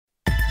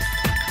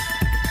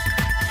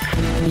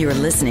You're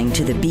listening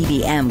to the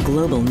BBM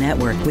Global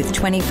Network with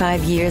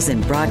 25 years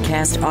in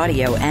broadcast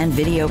audio and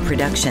video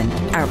production.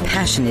 Our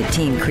passionate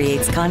team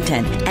creates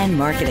content and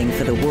marketing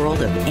for the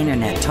world of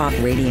Internet Talk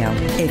Radio.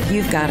 If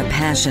you've got a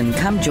passion,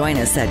 come join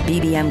us at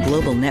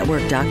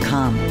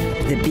bbmglobalnetwork.com.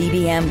 The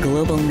BBM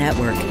Global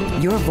Network.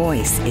 Your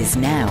voice is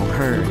now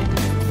heard.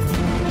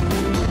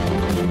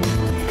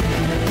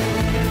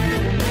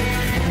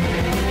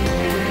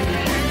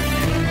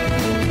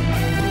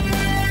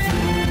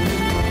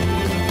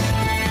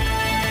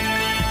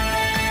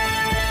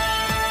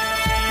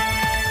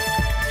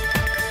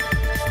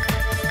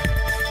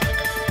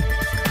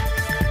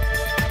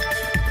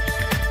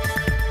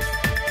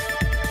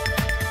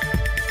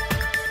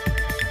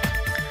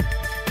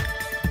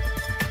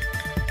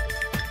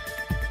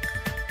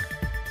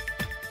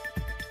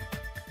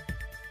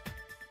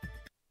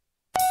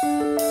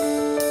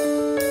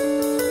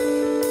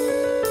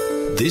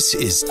 This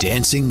is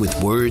Dancing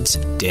with Words,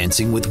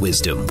 Dancing with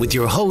Wisdom with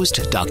your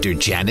host, Dr.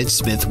 Janet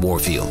Smith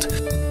Warfield.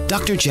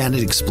 Dr.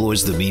 Janet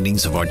explores the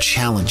meanings of our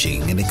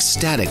challenging and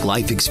ecstatic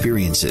life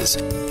experiences,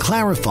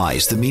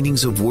 clarifies the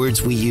meanings of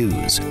words we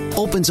use,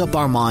 opens up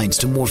our minds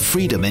to more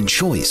freedom and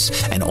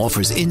choice, and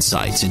offers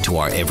insights into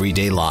our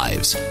everyday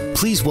lives.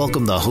 Please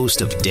welcome the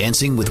host of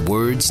Dancing with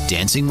Words,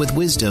 Dancing with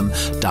Wisdom,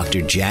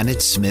 Dr.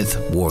 Janet Smith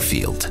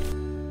Warfield.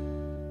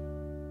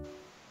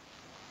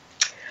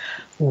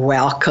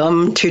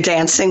 Welcome to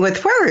Dancing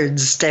with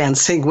Words,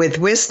 Dancing with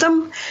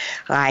Wisdom.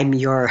 I'm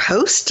your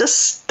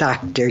hostess,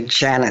 Dr.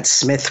 Janet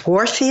Smith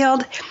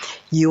Warfield.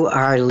 You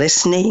are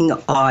listening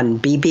on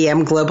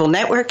BBM Global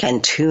Network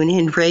and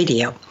TuneIn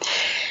Radio.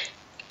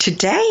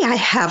 Today I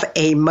have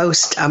a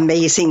most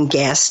amazing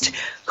guest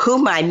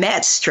whom I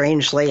met,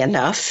 strangely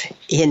enough,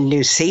 in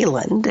New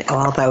Zealand,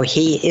 although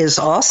he is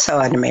also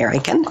an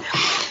American.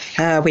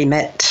 We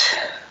met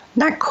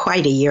not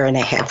quite a year and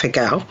a half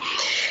ago.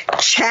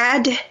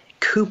 Chad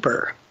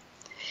Cooper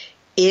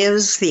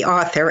is the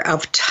author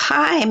of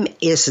Time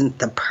Isn't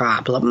the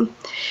Problem: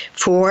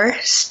 4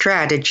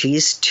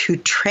 Strategies to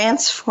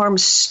Transform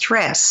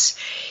Stress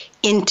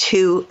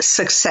into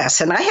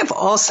Success. And I have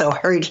also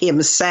heard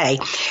him say,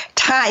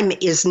 time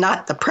is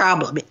not the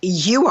problem,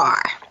 you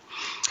are.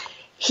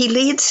 He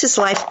leads his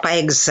life by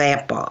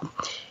example.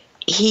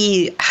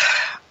 He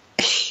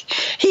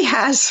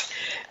has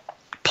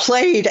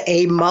played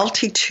a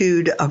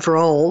multitude of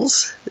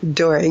roles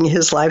during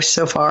his life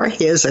so far.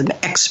 He is an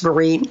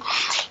ex-Marine.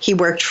 He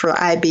worked for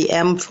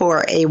IBM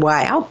for a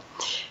while.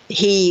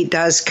 He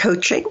does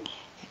coaching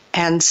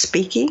and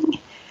speaking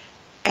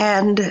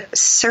and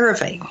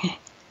serving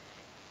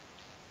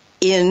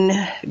in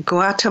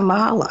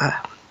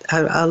Guatemala,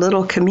 a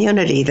little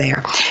community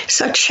there.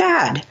 So,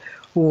 Chad,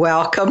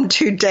 welcome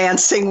to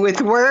Dancing with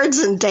Words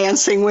and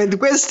Dancing with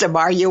Wisdom.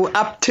 Are you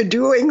up to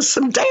doing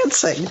some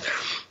dancing?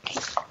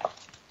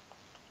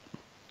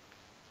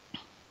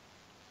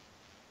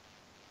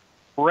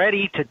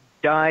 Ready to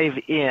dive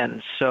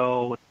in.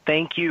 So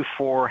thank you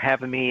for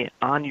having me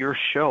on your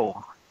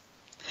show.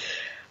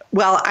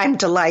 Well, I'm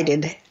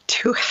delighted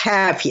to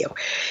have you.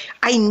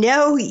 I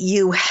know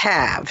you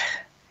have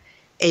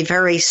a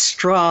very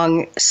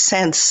strong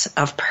sense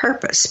of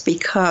purpose,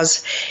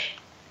 because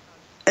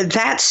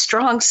that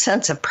strong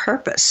sense of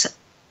purpose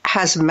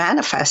has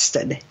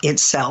manifested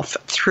itself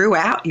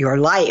throughout your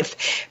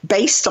life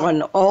based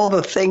on all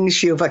the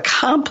things you've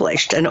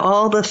accomplished and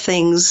all the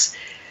things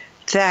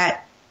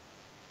that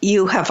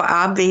you have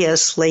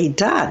obviously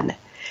done.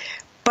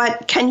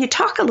 But can you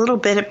talk a little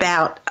bit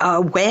about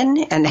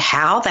when and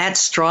how that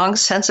strong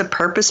sense of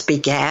purpose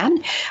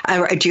began?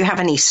 Do you have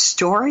any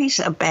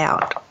stories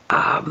about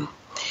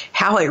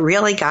how it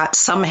really got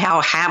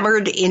somehow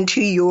hammered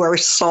into your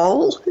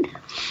soul?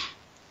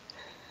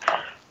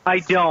 I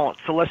don't.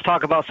 So let's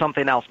talk about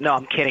something else. No,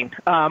 I'm kidding.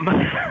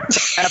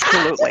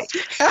 Absolutely.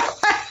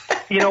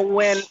 You know,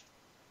 when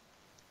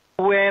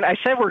I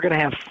said we're going to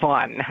have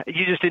fun,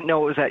 you just didn't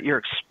know it was at your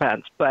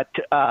expense, but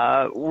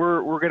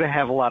we're going to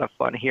have a lot of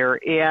fun here.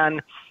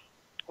 And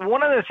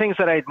one of the things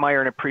that I admire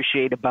and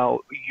appreciate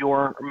about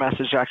your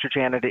message, Dr.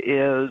 Janet,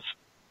 is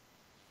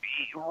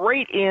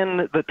right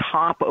in the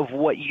top of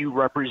what you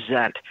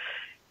represent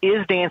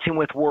is dancing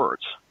with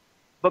words.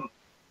 But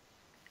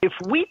if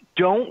we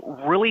don't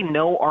really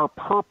know our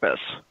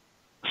purpose,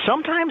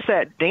 sometimes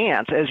that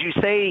dance, as you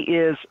say,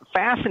 is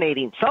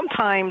fascinating.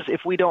 Sometimes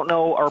if we don't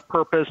know our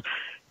purpose,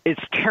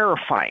 it's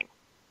terrifying.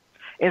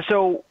 And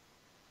so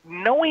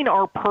knowing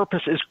our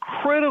purpose is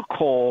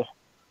critical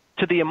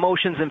to the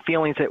emotions and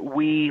feelings that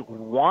we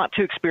want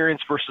to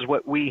experience versus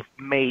what we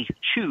may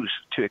choose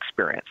to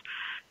experience.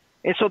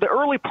 And so the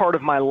early part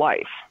of my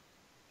life,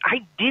 I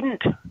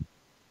didn't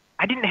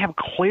have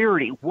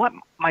clarity what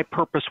my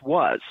purpose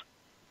was.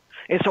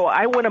 And so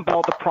I went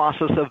about the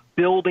process of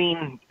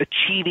building,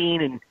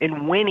 achieving,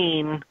 and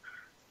winning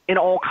in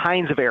all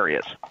kinds of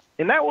areas.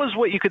 And that was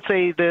what you could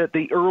say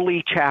the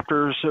early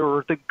chapters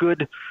or the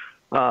good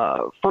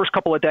first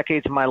couple of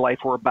decades of my life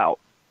were about.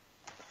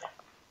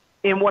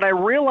 And what I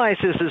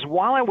realized is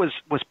while I was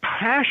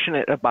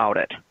passionate about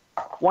it,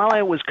 while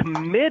I was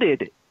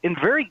committed and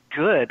very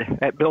good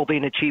at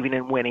building, achieving,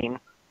 and winning,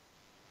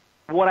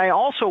 what I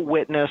also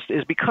witnessed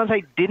is because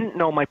I didn't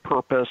know my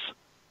purpose,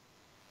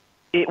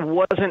 it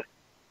wasn't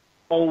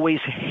always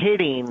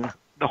hitting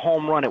the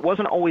home run. It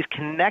wasn't always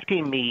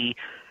connecting me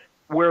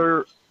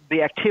where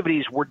the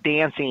activities were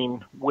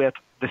dancing with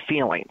the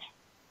feelings.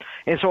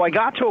 And so I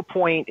got to a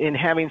point in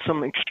having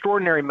some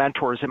extraordinary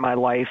mentors in my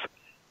life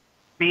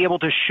be able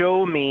to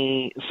show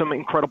me some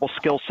incredible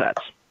skill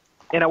sets.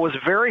 And I was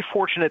very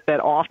fortunate that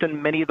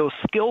often many of those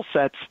skill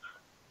sets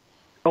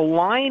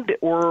aligned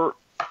or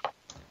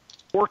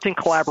worked in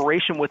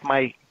collaboration with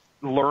my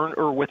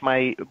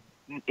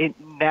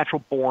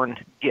natural born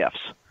gifts.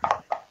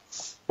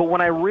 But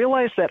when I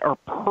realized that our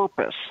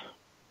purpose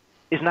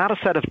is not a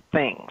set of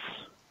things,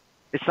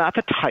 it's not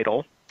the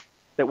title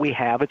that we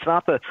have, it's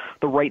not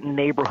the right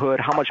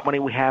neighborhood, how much money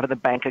we have in the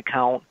bank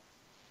account,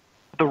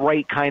 the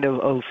right kind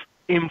of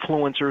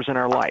influencers in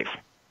our life.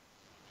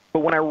 But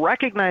when I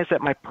recognized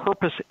that my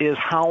purpose is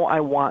how I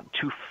want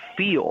to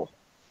feel,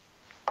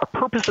 our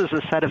purpose is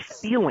a set of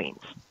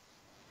feelings,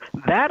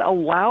 that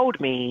allowed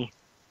me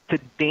to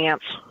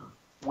dance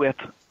with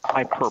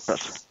my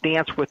purpose,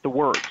 dance with the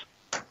words.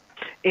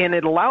 And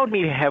it allowed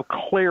me to have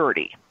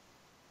clarity.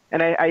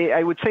 And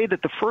I would say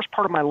that the first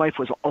part of my life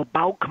was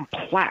about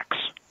complex.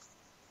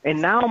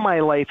 And now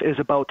my life is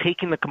about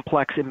taking the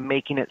complex and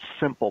making it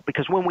simple.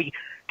 Because when we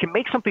can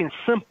make something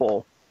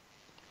simple,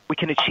 we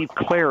can achieve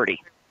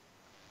clarity.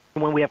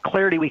 And when we have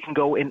clarity, we can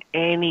go in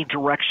any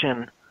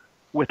direction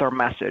with our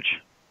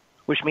message,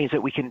 which means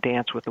that we can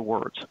dance with the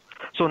words.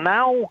 So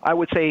now I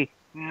would say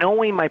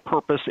knowing my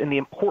purpose and the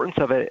importance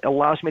of it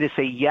allows me to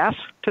say yes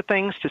to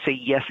things, to say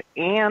yes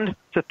and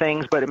to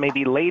things, but it may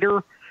be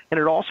later. And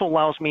it also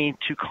allows me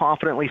to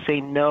confidently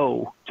say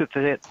no to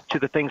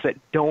the things that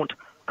don't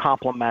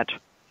complement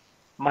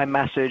my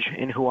message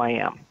and who I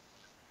am.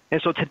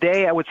 And so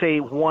today I would say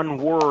one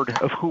word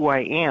of who I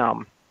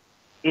am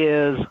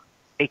is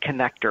a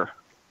connector.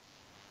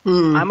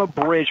 I'm a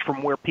bridge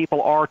from where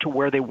people are to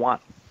where they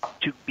want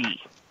to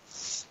be.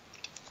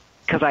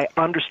 Because I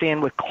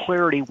understand with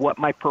clarity what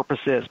my purpose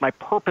is. My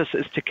purpose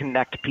is to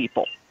connect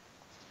people.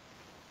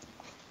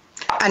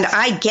 And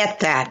I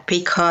get that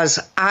because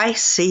I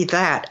see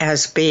that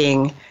as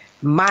being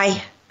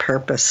my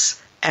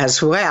purpose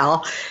as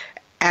well,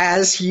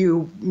 as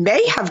you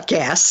may have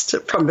guessed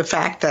from the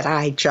fact that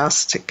I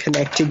just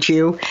connected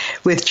you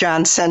with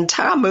John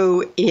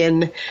Sentamu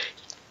in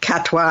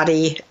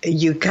Katwadi,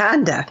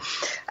 Uganda.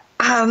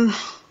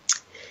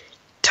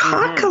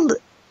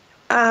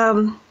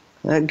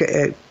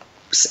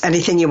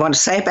 Anything you want to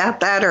say about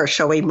that, or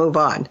shall we move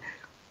on?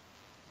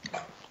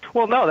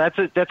 Well, no,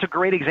 that's a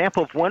great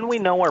example of when we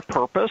know our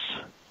purpose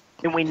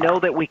and we know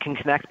that we can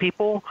connect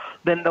people,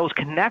 then those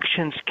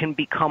connections can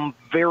become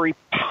very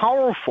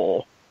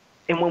powerful.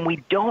 And when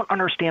we don't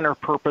understand our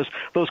purpose,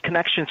 those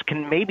connections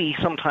can maybe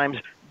sometimes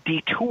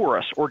detour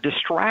us or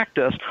distract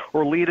us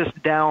or lead us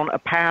down a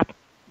path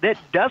that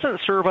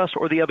doesn't serve us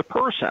or the other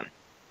person.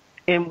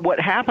 And what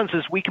happens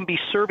is we can be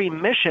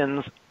serving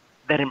missions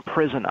that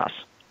imprison us.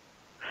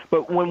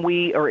 But when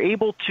we are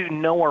able to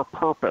know our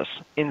purpose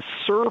and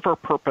serve our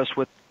purpose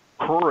with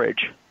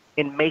courage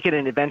and make it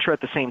an adventure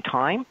at the same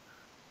time,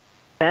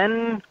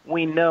 then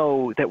we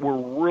know that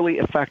we're really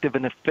effective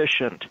and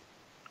efficient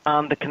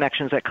on the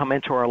connections that come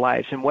into our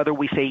lives. And whether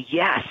we say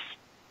yes,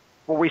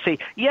 or we say,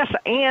 yes,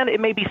 and it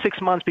may be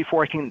 6 months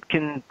before I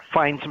can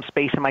find some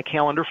space in my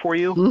calendar for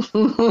you,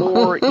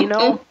 or,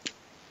 no,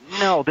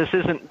 this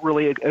isn't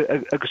really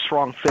a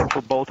strong fit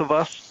for both of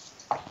us,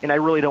 and I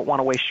really don't want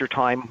to waste your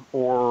time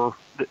or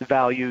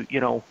value,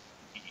 your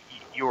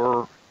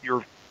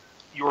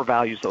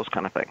values, those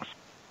kind of things.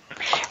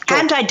 So,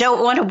 and I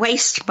don't want to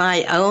waste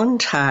my own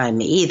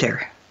time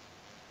either.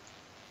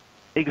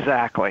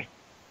 Exactly.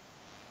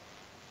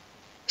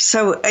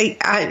 So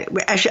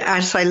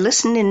as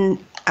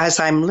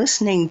I'm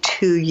listening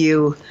to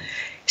you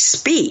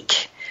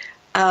speak,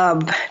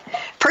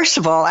 first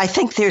of all, I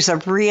think there's a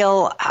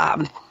real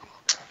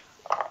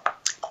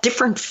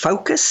different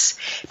focus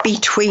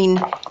between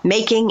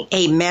making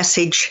a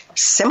message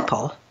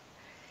simple,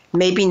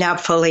 maybe not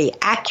fully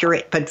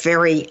accurate, but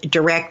very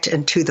direct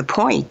and to the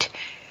point,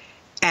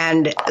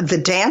 and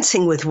the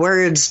dancing with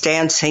words,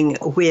 dancing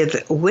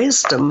with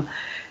wisdom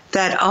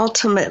that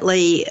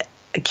ultimately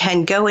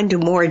can go into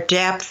more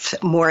depth,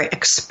 more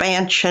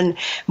expansion,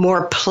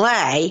 more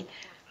play,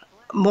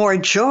 more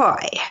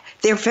joy.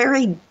 They're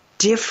very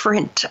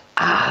different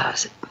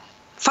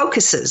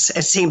focuses,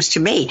 it seems to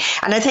me.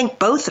 And I think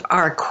both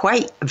are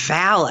quite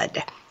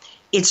valid.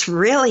 It's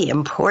really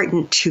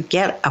important to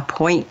get a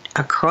point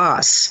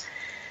across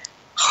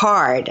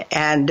hard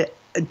and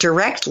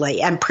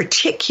directly, and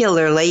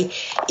particularly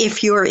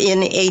if you're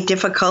in a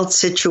difficult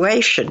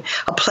situation.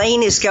 A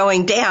plane is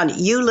going down.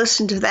 You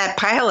listen to that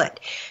pilot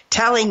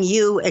telling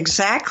you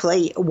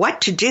exactly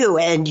what to do,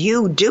 and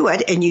you do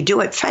it, and you do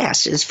it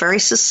fast. It's very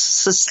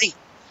succinct.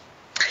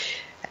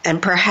 And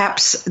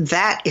perhaps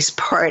that is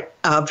part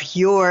of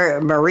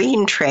your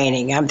marine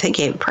training. I'm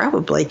thinking it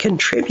probably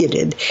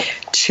contributed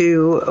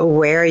to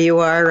where you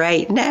are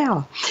right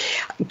now.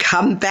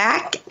 Come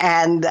back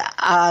and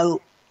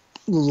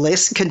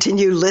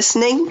continue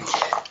listening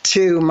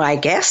to my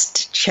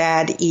guest,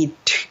 Chad E.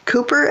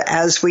 Cooper,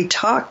 as we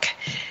talk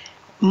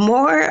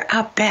more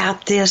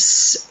about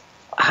this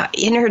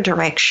inner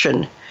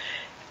direction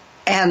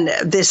and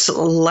this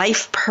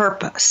life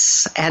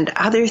purpose and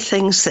other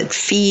things that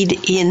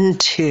feed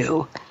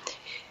into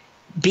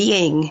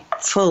being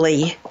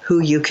fully who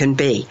you can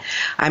be.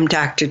 I'm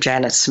Dr.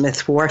 Janet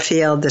Smith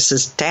Warfield. This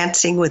is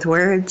Dancing with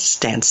Words,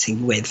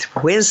 Dancing with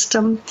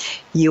Wisdom.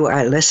 You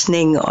are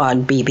listening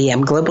on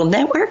BBM Global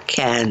Network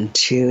and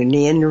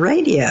TuneIn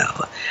Radio.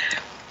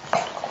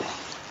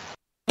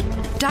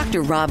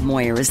 Dr. Rob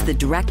Moyer is the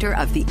director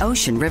of the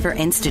Ocean River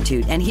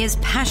Institute, and he is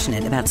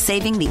passionate about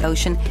saving the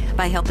ocean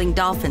by helping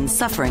dolphins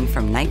suffering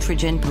from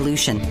nitrogen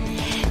pollution.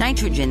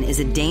 Nitrogen is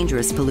a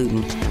dangerous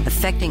pollutant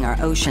affecting our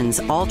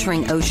oceans,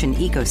 altering ocean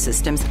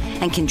ecosystems,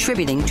 and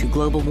contributing to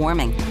global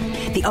warming.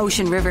 The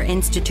Ocean River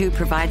Institute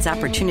provides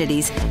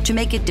opportunities to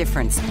make a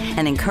difference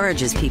and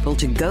encourages people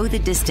to go the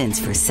distance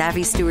for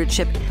savvy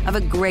stewardship of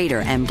a greater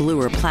and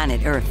bluer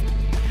planet Earth.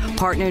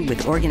 Partnered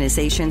with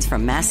organizations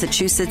from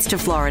Massachusetts to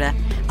Florida,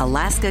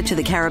 Alaska to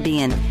the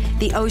Caribbean,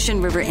 the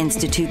Ocean River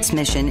Institute's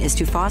mission is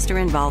to foster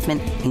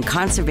involvement in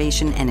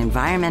conservation and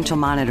environmental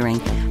monitoring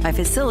by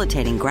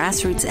facilitating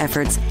grassroots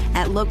efforts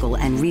at local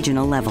and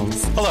regional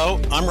levels. Hello,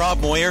 I'm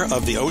Rob Moyer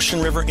of the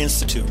Ocean River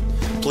Institute.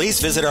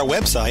 Please visit our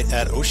website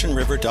at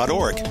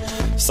oceanriver.org.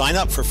 Sign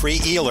up for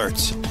free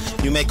e-alerts.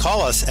 You may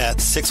call us at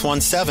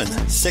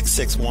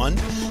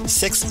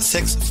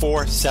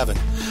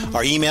 617-661-6647.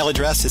 Our email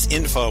address is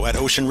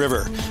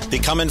info@oceanriver.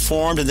 Become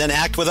informed and then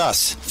act with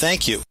us.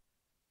 Thank you.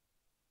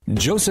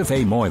 Joseph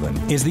A.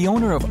 Moylan is the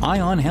owner of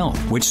Ion Health,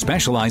 which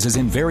specializes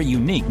in very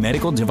unique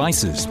medical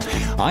devices.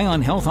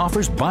 Ion Health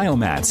offers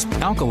biomats,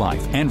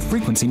 alkalife, and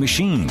frequency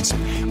machines.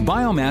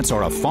 Biomats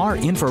are a far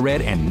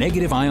infrared and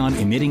negative ion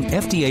emitting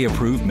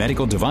FDA-approved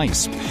medical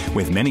device.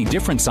 With many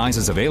different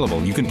sizes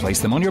available, you can place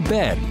them on your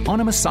bed, on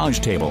a massage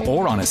table,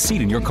 or on a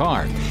seat in your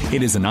car.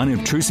 It is an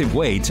unobtrusive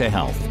way to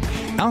health.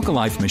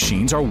 Alkalife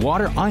machines are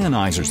water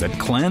ionizers that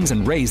cleanse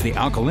and raise the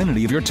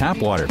alkalinity of your tap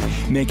water,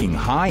 making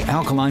high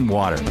alkaline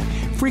water.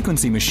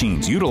 Frequency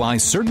machines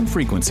utilize certain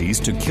frequencies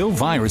to kill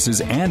viruses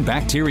and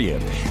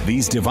bacteria.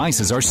 These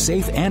devices are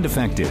safe and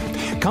effective.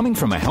 Coming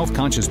from a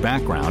health-conscious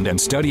background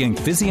and studying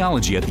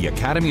physiology at the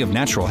Academy of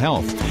Natural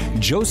Health,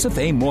 Joseph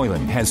A.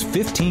 Moylan has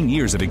 15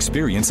 years of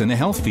experience in the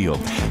health field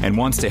and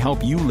wants to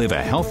help you live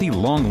a healthy,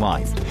 long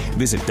life.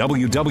 Visit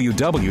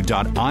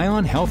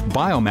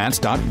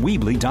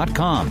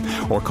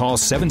www.ionhealthbiomats.weebly.com or call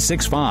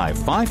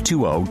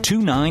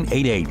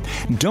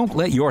 765-520-2988. Don't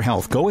let your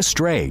health go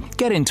astray.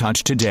 Get in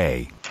touch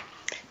today.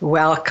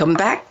 Welcome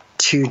back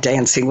to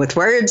Dancing with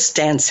Words,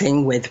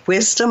 Dancing with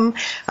Wisdom.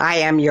 I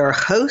am your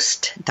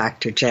host,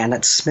 Dr.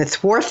 Janet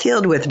Smith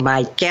Warfield, with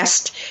my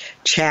guest,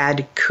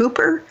 Chad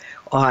Cooper,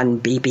 on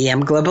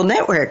BBM Global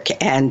Network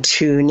and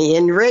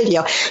TuneIn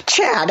Radio.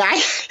 Chad,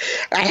 I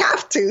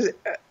have to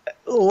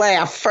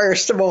laugh,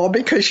 first of all,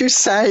 because you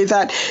say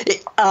that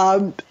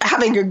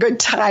having a good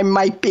time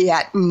might be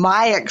at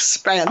my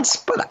expense,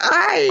 but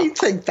I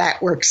think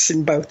that works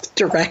in both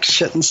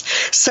directions.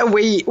 So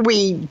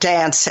we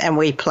dance and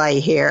we play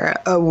here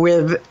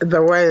with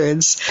the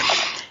words.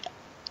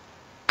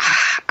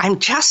 I'm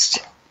just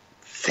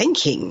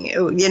thinking,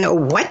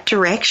 what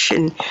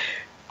direction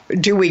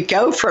do we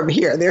go from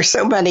here? There's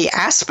so many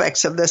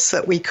aspects of this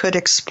that we could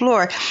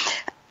explore.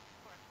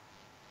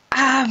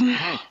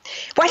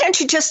 Why don't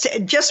you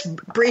just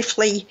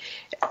briefly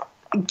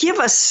give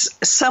us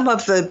some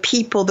of the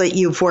people that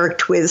you've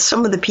worked with,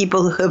 some of the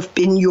people who have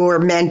been your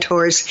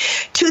mentors,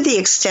 to the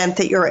extent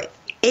that you're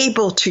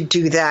able to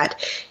do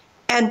that,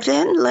 and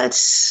then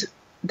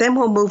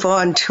we'll move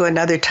on to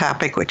another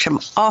topic, which I'm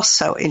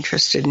also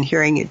interested in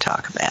hearing you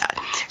talk about.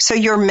 So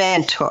your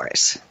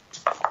mentors.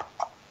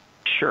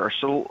 Sure.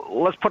 So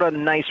let's put a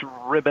nice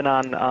ribbon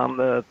on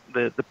the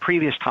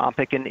previous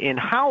topic and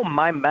how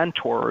my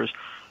mentors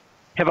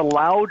have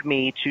allowed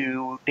me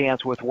to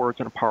dance with words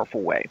in a powerful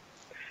way.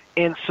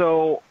 And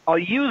so I'll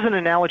use an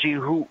analogy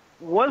who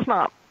was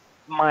not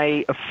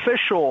my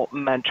official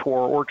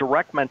mentor or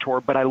direct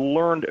mentor, but I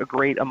learned a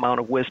great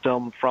amount of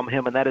wisdom from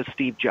him, and that is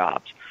Steve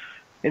Jobs.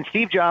 And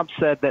Steve Jobs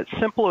said that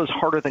simple is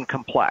harder than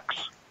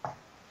complex.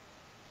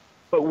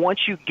 But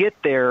once you get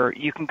there,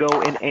 you can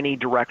go in any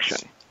direction.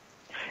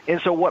 And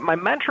so what my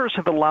mentors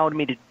have allowed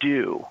me to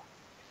do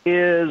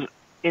is,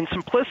 in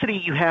simplicity,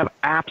 you have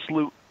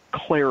absolute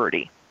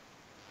clarity.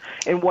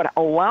 And what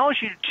allows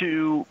you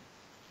to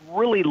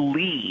really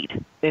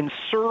lead and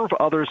serve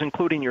others,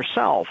 including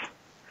yourself,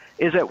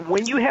 is that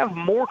when you have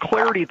more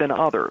clarity than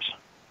others,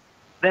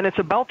 then it's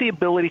about the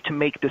ability to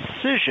make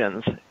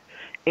decisions,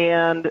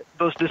 and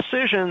those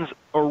decisions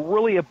are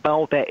really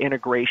about that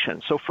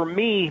integration. So for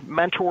me,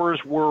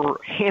 mentors were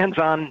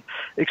hands-on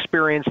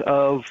experience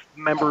of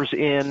members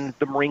in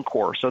the Marine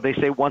Corps. So they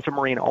say once a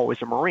Marine,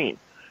 always a Marine.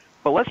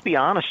 But let's be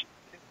honest,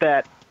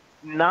 that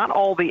not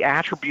all the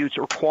attributes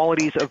or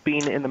qualities of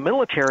being in the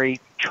military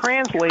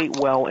translate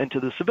well into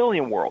the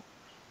civilian world.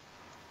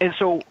 And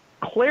so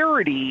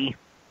clarity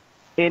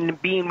in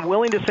being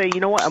willing to say, you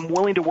know what, I'm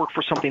willing to work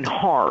for something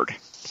hard.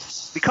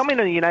 Becoming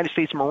a United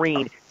States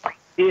Marine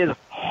is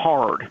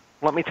hard.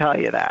 Let me tell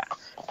you that.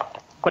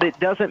 But it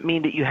doesn't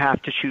mean that you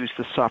have to choose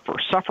to suffer.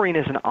 Suffering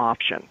is an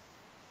option.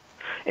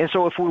 And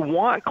so if we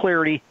want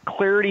clarity,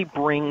 clarity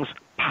brings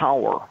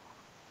power.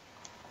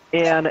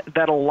 And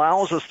that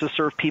allows us to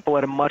serve people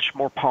in a much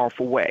more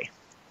powerful way.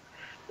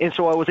 And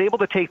so I was able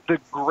to take the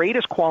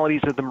greatest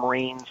qualities of the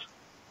Marines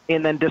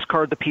and then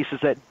discard the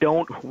pieces that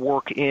don't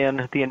work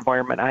in the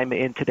environment I'm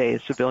in today, the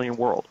civilian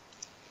world.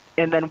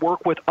 And then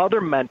work with other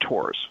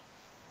mentors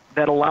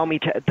that allow me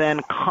to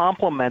then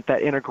complement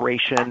that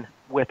integration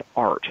with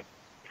art.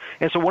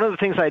 And so one of the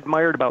things I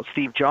admired about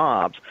Steve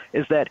Jobs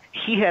is that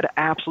he had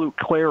absolute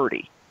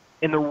clarity.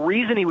 And the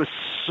reason he was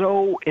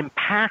so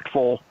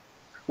impactful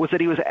was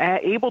that he was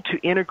able to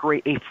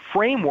integrate a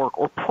framework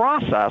or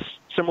process,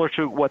 similar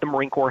to what the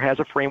Marine Corps has,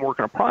 a framework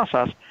and a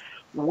process,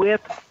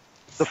 with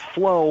the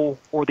flow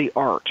or the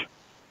art.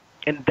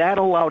 And that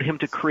allowed him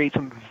to create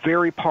some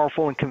very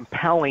powerful and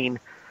compelling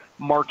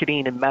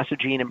marketing and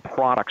messaging and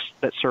products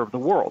that serve the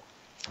world.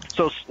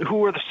 So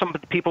who are some of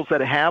the people that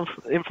have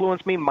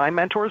influenced me? My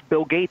mentors,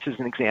 Bill Gates is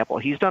an example.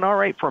 He's done all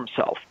right for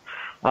himself.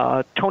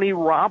 Tony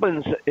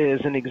Robbins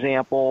is an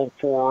example.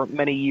 For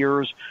many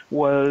years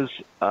was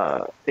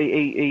an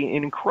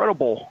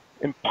incredible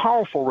and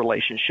powerful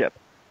relationship.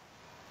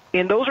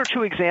 And those are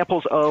two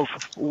examples of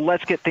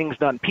let's get things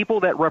done, people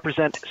that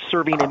represent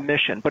serving a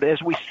mission. But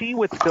as we see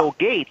with Bill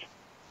Gates,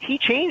 he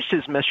changed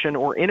his mission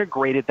or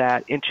integrated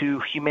that into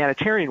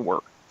humanitarian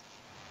work.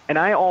 And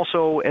I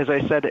also, as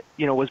I said,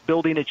 was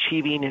building,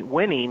 achieving, and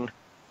winning,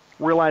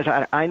 realized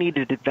I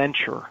needed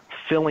adventure,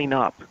 filling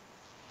up,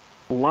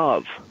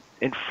 love,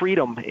 and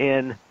freedom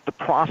in the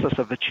process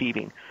of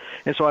achieving.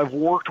 And so I've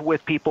worked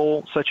with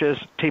people such as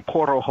Te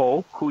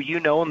Poroho, who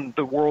and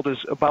the world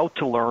is about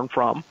to learn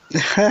from,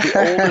 the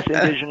oldest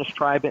indigenous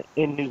tribe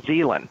in New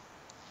Zealand.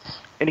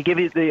 And to give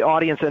you the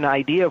audience an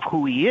idea of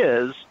who he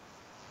is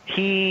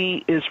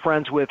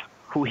friends with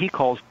who he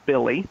calls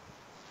Billy,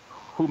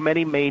 who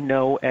many may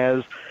know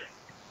as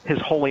His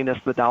Holiness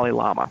the Dalai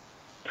Lama.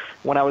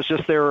 When I was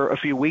just there a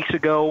few weeks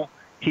ago,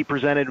 he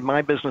presented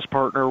my business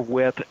partner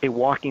with a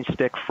walking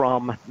stick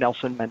from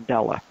Nelson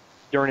Mandela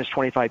during his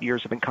 25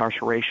 years of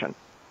incarceration.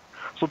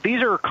 So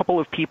these are a couple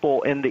of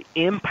people and the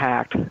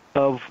impact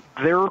of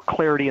their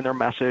clarity in their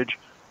message.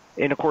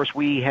 And of course,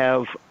 we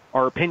have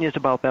our opinions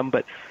about them,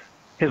 but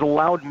has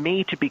allowed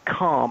me to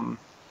become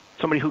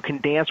somebody who can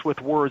dance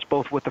with words,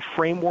 both with a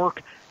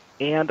framework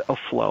and a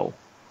flow,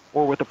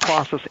 or with a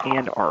process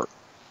and art.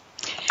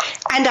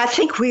 And I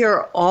think we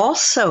are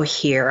also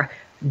here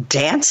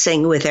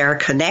dancing with our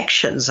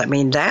connections. I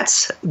mean,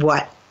 that's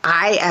what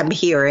I am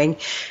hearing,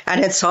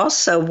 and it's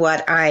also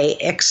what I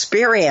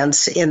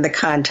experience in the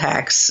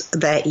contacts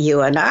that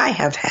you and I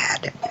have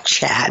had,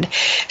 Chad,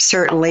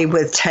 certainly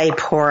with Te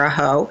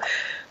Poroho,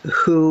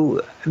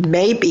 who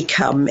may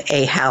become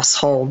a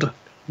household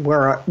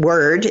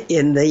word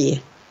in the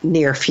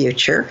near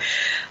future.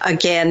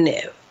 Again,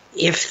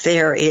 if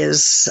there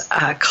is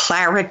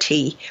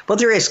clarity, well,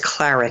 there is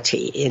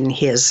clarity in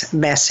his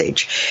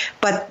message,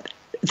 but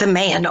the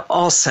man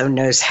also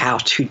knows how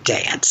to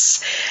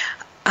dance.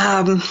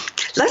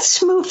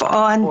 Let's move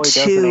on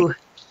to...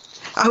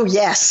 Oh,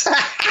 yes.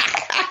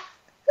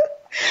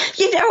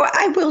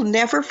 I will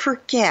never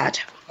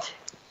forget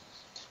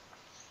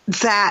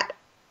that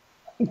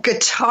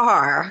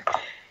guitar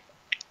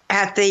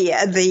at the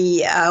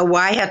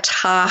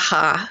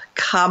Waihataha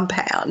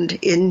compound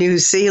in New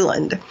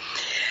Zealand.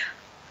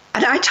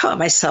 And I taught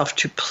myself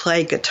to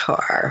play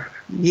guitar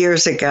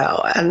years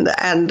ago, and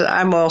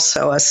I'm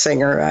also a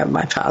singer.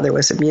 My father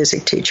was a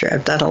music teacher.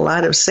 I've done a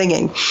lot of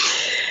singing.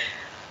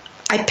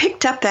 I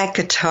picked up that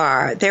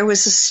guitar. There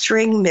was a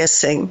string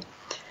missing,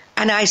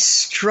 and I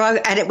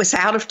struggled, and it was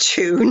out of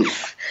tune.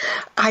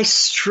 I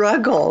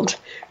struggled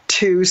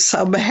to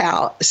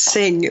somehow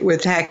sing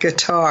with that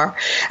guitar.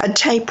 And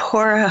Te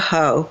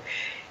Poroho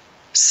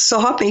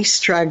saw me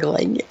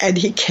struggling, and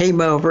he came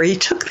over. He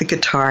took the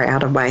guitar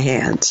out of my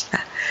hands,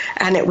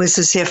 and it was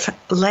as if,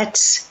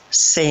 let's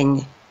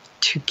sing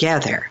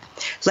together.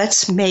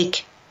 Let's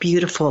make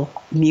beautiful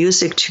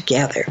music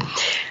together.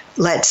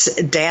 Let's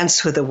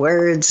dance with the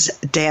words,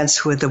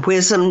 dance with the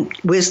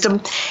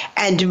wisdom,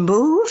 and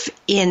move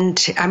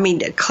into,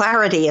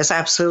 clarity is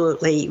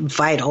absolutely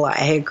vital.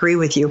 I agree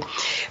with you.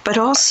 But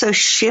also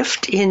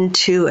shift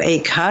into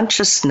a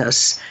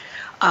consciousness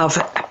of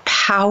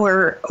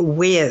power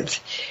with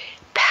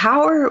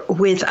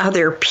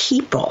other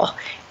people,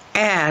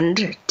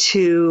 and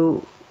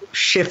to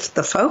shift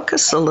the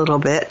focus a little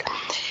bit,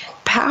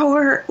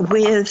 power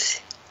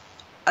with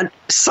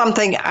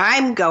something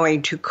I'm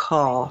going to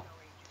call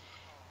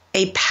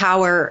a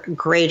power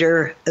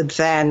greater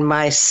than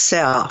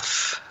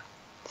myself.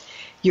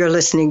 You're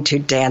listening to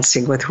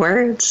Dancing with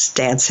Words,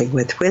 Dancing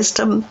with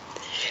Wisdom.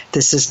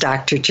 This is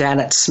Dr.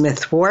 Janet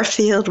Smith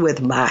Warfield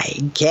with my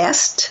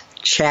guest,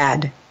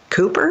 Chad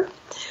Cooper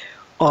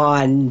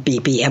on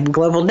BBM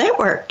Global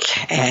Network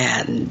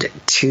and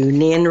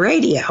TuneIn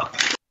Radio.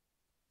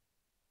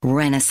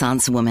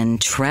 Renaissance woman,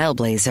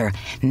 trailblazer,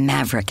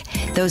 maverick.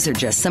 Those are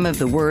just some of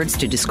the words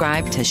to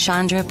describe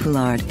Tashandra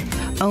Poulard,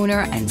 owner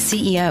and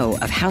CEO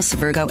of House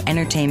Virgo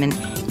Entertainment,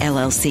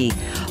 LLC,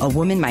 a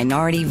woman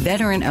minority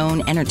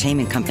veteran-owned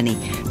entertainment company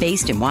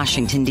based in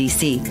Washington,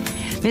 D.C.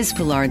 Ms.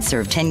 Poulard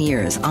served 10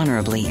 years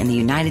honorably in the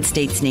United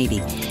States Navy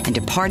and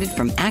departed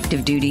from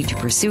active duty to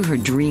pursue her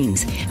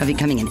dreams of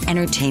becoming an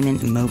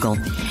entertainment mogul.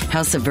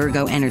 House of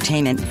Virgo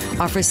Entertainment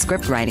offers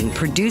script writing,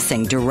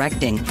 producing,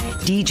 directing,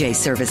 DJ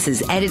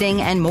services,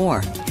 editing, and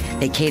more.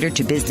 They cater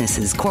to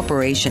businesses,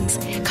 corporations,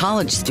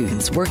 college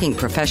students, working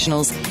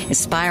professionals,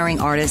 aspiring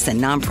artists,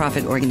 and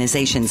nonprofit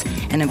organizations,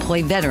 and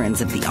employ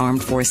veterans of the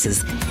armed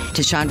forces.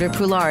 Tashandra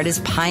Poulard is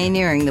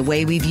pioneering the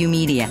way we view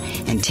media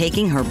and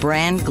taking her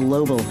brand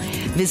global.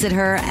 Visit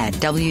her at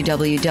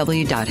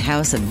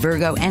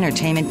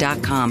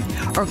www.houseofvirgoentertainment.com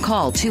or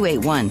call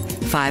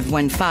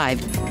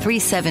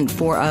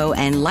 281-515-3740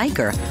 and like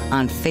her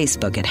on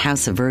Facebook at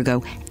House of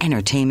Virgo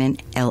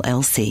Entertainment,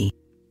 LLC.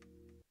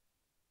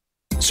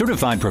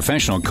 Certified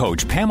professional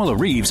coach Pamela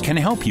Reeves can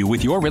help you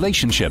with your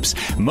relationships.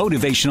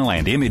 Motivational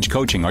and image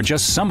coaching are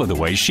just some of the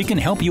ways she can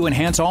help you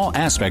enhance all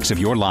aspects of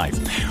your life.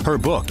 Her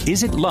book,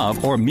 Is It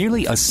Love or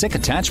Merely a Sick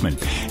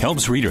Attachment?,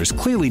 helps readers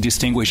clearly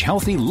distinguish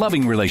healthy,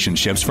 loving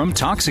relationships from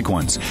toxic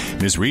ones.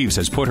 Ms. Reeves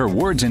has put her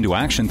words into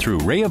action through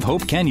Ray of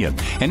Hope Kenya,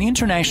 an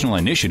international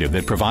initiative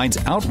that provides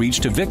outreach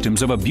to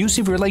victims of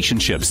abusive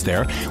relationships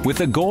there with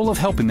the goal of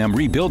helping them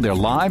rebuild their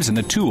lives and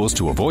the tools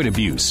to avoid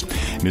abuse.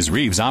 Ms.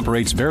 Reeves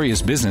operates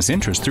various business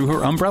interests through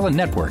her umbrella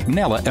network,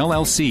 Nella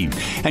LLC,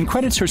 and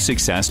credits her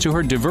success to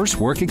her diverse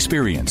work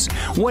experience.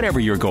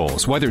 Whatever your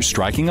goals, whether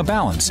striking a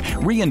balance,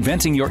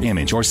 reinventing your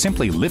image, or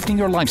simply lifting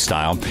your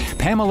lifestyle,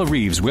 Pamela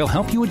Reeves will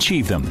help you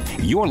achieve them.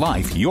 Your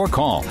life, your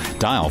call.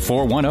 Dial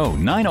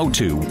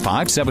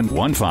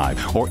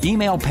 410-902-5715 or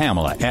email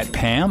Pamela at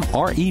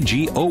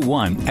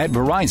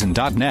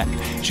pamregon@verizon.net.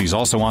 She's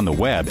also on the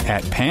web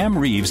at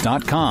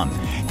pamreeves.com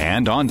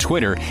and on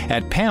Twitter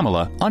at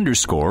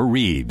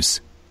Pamela_Reeves.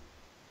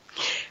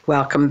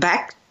 Welcome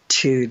back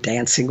to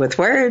Dancing with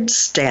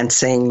Words,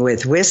 Dancing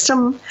with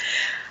Wisdom.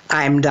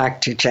 I'm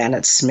Dr.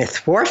 Janet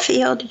Smith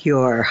Warfield,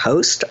 your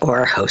host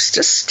or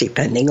hostess,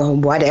 depending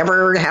on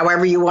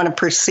however you want to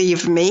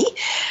perceive me.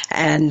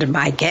 And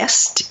my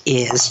guest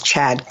is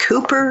Chad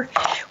Cooper.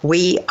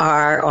 We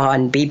are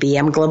on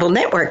BBM Global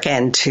Network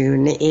and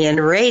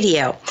TuneIn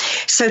Radio.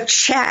 So,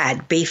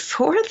 Chad,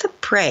 before the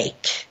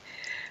break,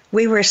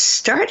 we were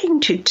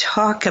starting to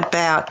talk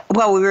about,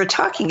 we were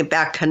talking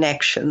about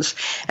connections.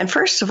 And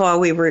first of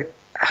all,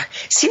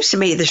 seems to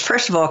me that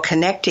first of all,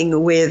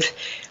 connecting with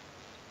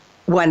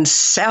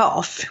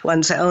oneself,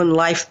 one's own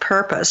life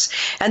purpose.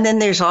 And then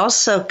there's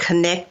also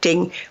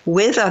connecting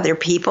with other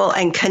people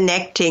and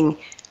connecting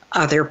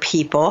other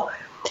people.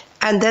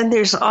 And then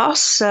there's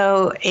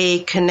also a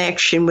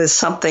connection with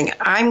something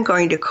I'm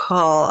going to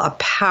call a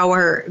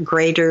power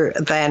greater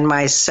than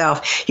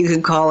myself. You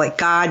can call it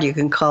God, you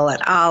can call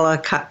it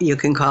Allah, you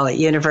can call it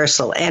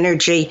universal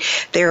energy.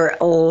 There are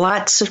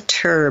lots of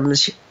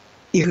terms.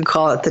 You can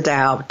call it the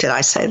Tao. Did I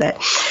say that?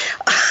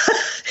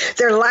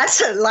 There are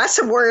lots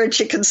of words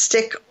you can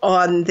stick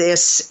on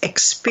this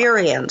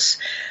experience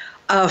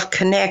of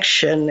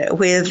connection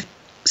with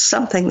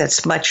something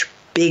that's much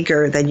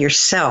bigger than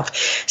yourself.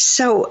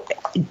 So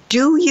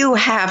do you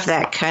have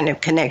that kind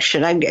of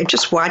connection? I'm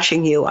just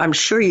watching you. I'm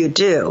sure you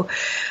do.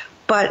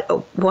 But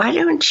why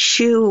don't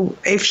you,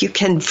 if you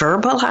can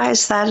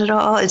verbalize that at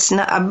all? It's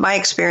not, my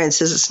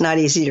experience is it's not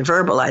easy to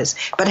verbalize.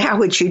 But how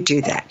would you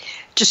do that?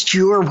 Just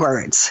your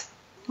words.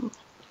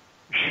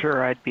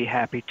 Sure, I'd be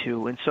happy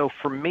to. And so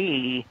for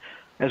me,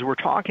 as we're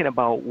talking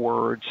about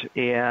words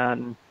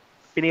and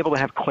being able to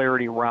have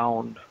clarity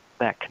around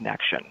that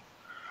connection,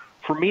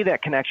 for me,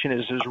 that connection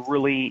is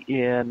really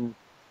in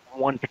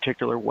one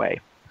particular way.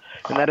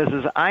 And that is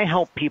I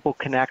help people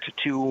connect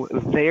to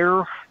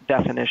their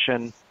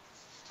definition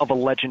of a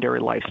legendary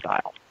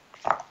lifestyle.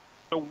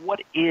 So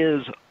what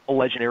is a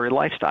legendary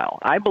lifestyle?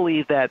 I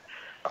believe that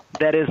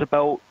is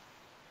about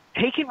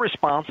taking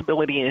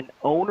responsibility and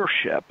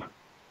ownership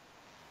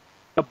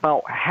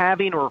about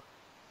having, or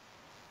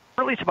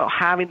really it's about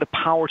having the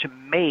power to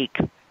make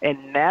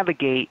and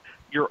navigate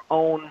your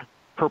own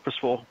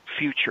purposeful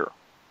future.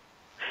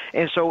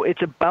 And so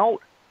it's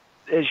about,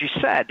 as you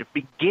said,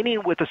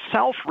 beginning with the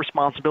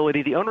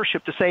self-responsibility, the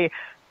ownership to say,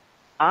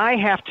 I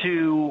have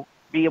to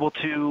be able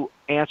to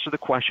answer the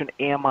question,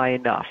 am I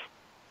enough?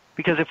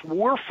 Because if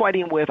we're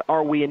fighting with,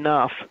 are we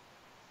enough,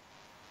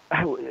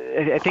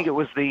 I think it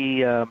was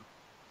the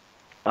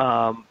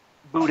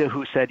Buddha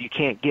who said you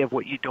can't give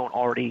what you don't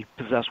already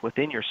possess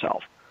within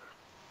yourself.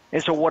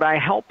 And so what I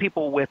help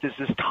people with is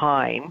this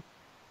time.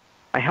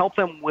 I help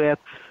them with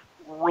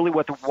really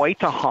what the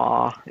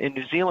Waitaha in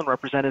New Zealand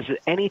represents is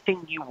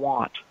anything you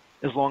want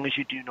as long as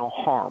you do no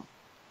harm.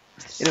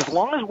 And as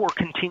long as we're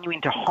continuing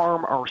to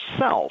harm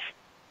ourselves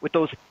with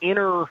those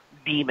inner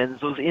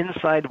demons, those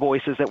inside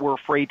voices that we're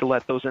afraid to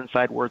let those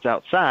inside words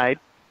outside,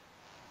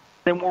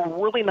 then we're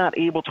really not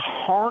able to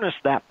harness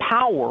that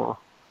power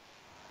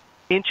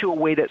into a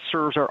way that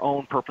serves our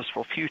own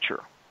purposeful future.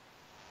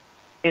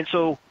 And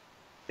so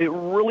it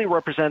really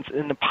represents,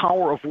 in the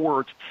power of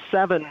words,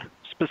 7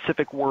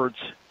 specific words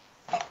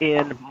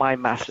in my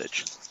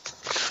message.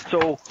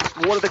 So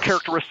what are the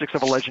characteristics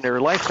of a legendary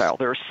lifestyle?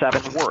 There are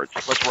 7 words.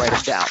 Let's write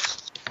them down.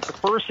 The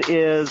first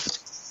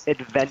is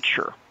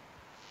adventure.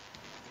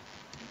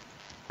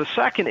 The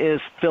second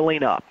is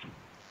filling up.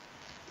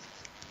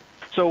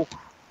 So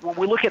when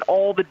we look at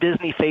all the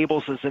Disney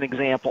fables as an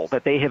example,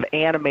 that they have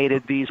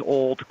animated these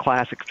old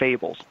classic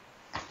fables,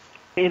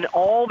 in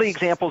all the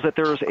examples that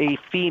there's a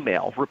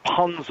female,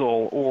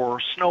 Rapunzel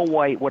or Snow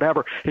White,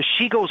 whatever, as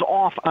she goes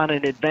off on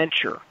an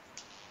adventure.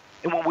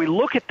 And when we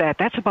look at that,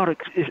 that's about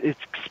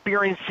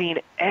experiencing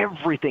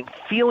everything,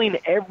 feeling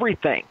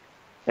everything.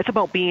 It's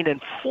about being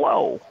in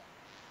flow.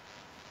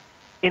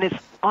 And it's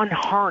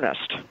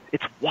unharnessed.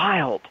 It's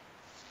wild.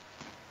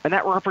 And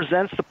that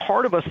represents the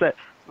part of us that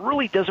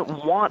really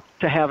doesn't want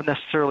to have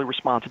necessarily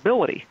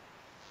responsibility.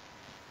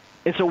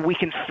 And so we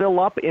can fill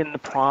up in the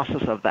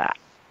process of that.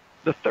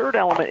 The third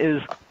element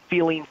is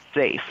feeling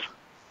safe.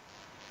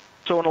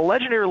 So in a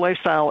legendary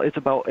lifestyle, it's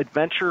about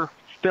adventure,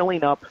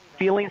 filling up,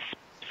 feeling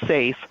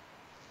safe,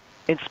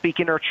 and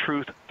speaking our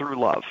truth through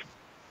love.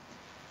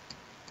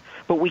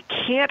 But we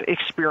can't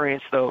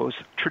experience those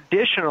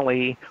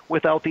traditionally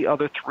without the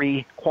other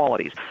 3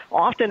 qualities.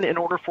 Often, in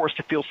order for us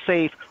to feel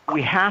safe,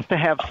 we have to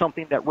have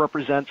something that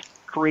represents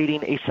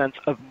creating a sense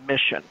of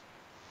mission.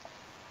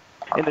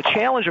 And the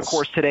challenge, of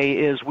course, today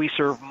is we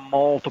serve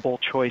multiple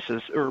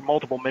choices or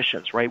multiple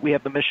missions, right? We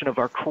have the mission of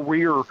our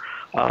career,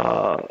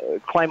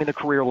 climbing the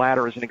career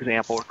ladder as an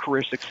example, or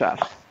career success.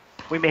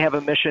 We may have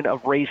a mission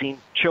of raising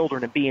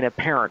children and being a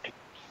parent,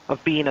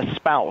 of being a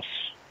spouse,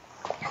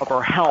 of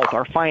our health,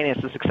 our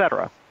finances,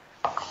 etc.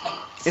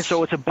 And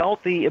so it's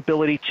about the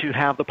ability to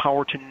have the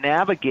power to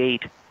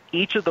navigate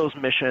each of those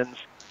missions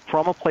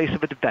from a place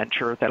of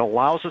adventure that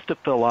allows us to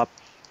fill up,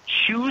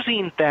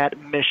 choosing that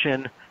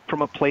mission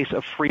from a place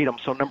of freedom.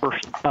 So number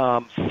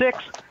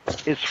 6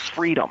 is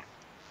freedom.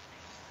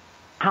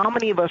 How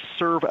many of us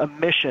serve a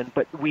mission,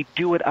 but we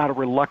do it out of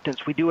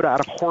reluctance? We do it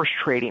out of horse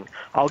trading.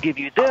 I'll give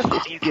you this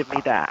if you give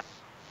me that.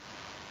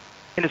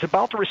 And it's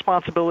about the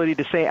responsibility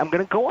to say, I'm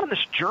going to go on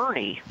this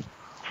journey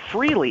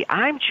freely.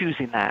 I'm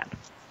choosing that.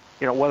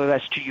 You know, whether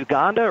that's to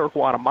Uganda or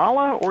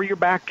Guatemala or your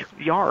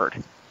backyard.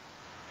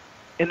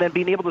 And then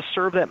being able to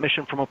serve that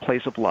mission from a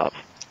place of love.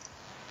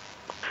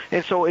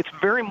 And so it's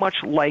very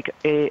much like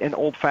an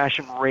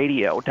old-fashioned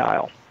radio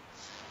dial.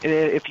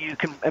 If you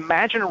can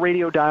imagine a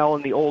radio dial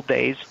in the old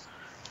days,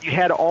 you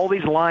had all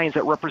these lines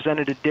that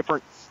represented a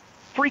different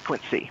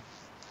frequency.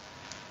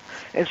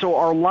 And so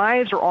our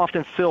lives are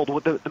often filled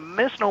with the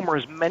misnomer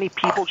is many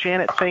people,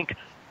 Janet, think,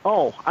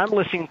 oh, I'm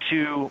listening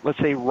to, let's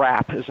say,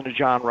 rap as in a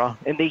genre,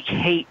 and they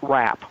hate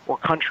rap or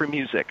country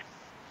music.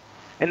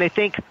 And they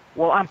think,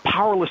 well, I'm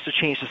powerless to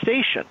change the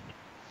station.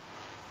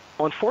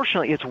 Well,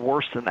 unfortunately, it's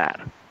worse than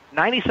that.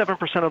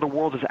 97% of the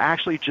world is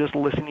actually just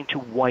listening to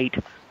white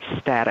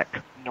static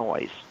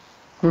noise.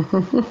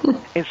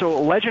 And so a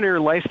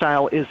legendary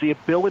lifestyle is the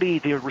ability,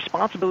 the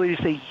responsibility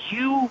to say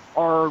you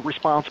are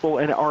responsible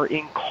and are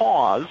in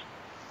cause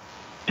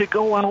to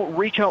go out,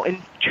 reach out,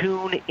 and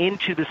tune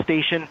into the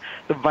station,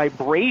 the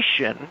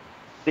vibration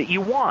that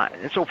you want.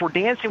 And so if we're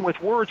dancing with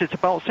words, it's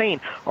about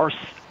saying, are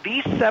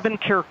these 7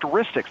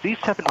 characteristics, these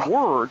 7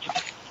 words,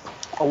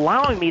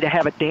 allowing me to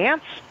have a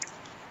dance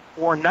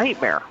or a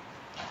nightmare?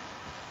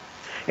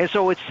 And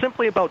so it's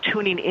simply about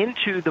tuning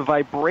into the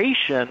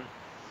vibration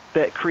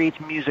that creates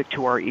music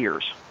to our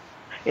ears.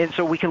 And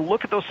so we can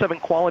look at those 7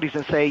 qualities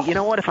and say, you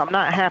know what, if I'm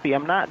not happy,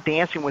 I'm not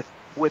dancing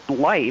with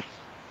life,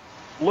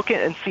 look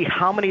at and see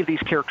how many of these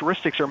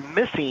characteristics are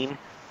missing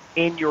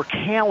in your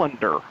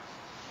calendar.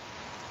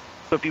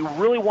 So if you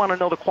really want to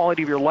know the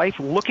quality of your life,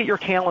 look at your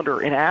calendar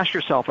and ask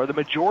yourself, are the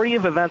majority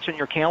of events in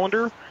your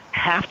calendar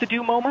have to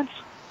do moments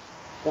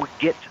or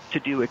get to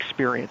do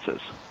experiences?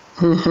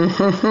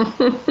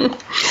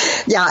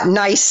 Yeah,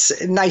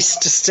 nice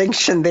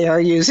distinction there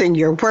using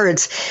your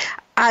words.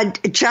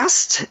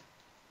 Just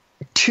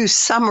to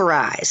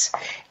summarize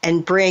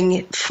and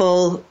bring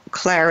full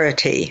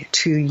clarity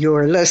to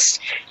your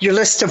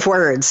list of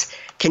words,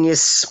 can you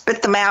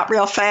spit them out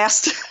real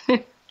fast?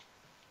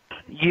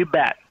 You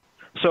bet.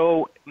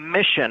 So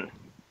mission,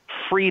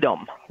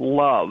 freedom,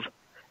 love,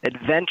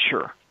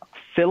 adventure,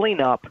 filling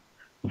up,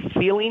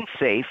 feeling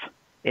safe,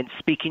 and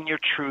speaking your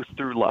truth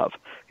through love.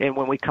 And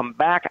when we come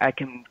back, I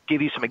can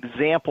give you some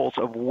examples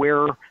of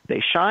where they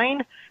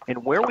shine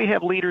and where we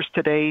have leaders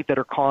today that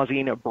are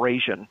causing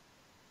abrasion.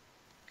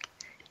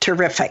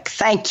 Terrific.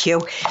 Thank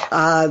you.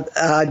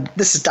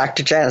 This is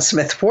Dr. Janet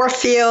Smith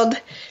Warfield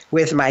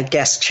with my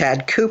guest,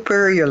 Chad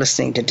Cooper. You're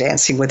listening to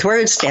Dancing with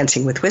Words,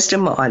 Dancing with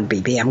Wisdom on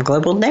BBM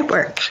Global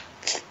Network.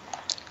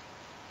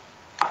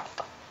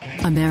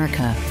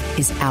 America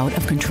is out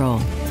of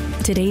control.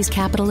 Today's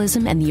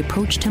capitalism and the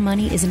approach to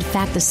money is in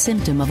fact the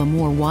symptom of a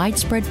more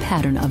widespread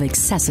pattern of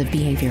excessive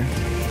behavior.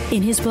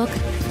 In his book,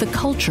 The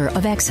Culture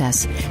of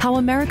Excess, How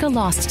America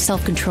Lost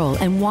Self-Control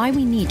and Why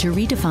We Need to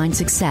Redefine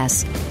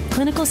Success,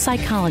 clinical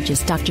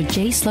psychologist Dr.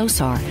 Jay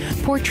Slosar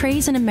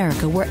portrays an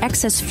America where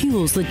excess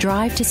fuels the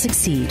drive to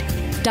succeed.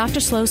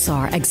 Dr.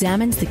 Slosar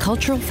examines the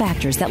cultural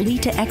factors that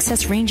lead to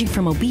excess, ranging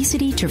from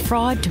obesity to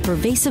fraud to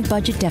pervasive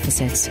budget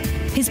deficits.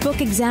 His book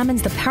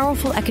examines the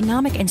powerful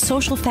economic and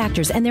social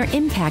factors and their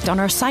impact on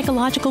our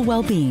psychological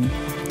well-being.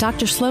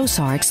 Dr.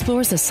 Slosar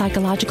explores the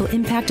psychological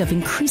impact of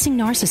increasing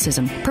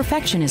narcissism,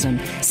 perfectionism,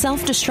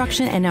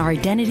 self-destruction, and our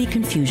identity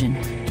confusion.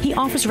 He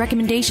offers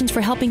recommendations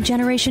for helping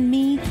Generation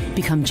Me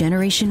become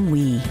Generation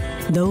We.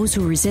 Those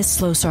who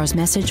resist Slosar's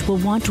message will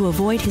want to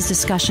avoid his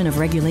discussion of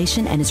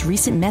regulation and his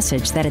recent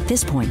message that at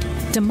this point,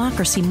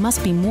 democracy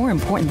must be more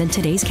important than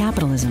today's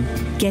capitalism.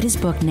 Get his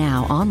book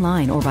now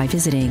online or by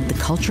visiting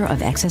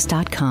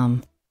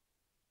thecultureofexcess.com.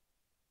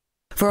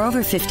 For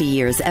over 50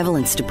 years,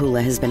 Evelyn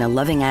Stapula has been a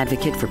loving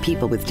advocate for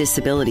people with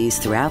disabilities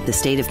throughout the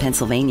state of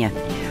Pennsylvania.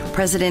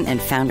 President and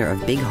founder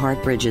of Big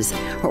Heart Bridges,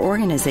 her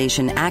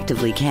organization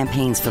actively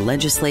campaigns for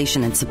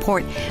legislation and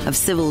support of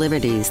civil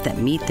liberties that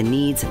meet the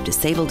needs of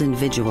disabled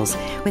individuals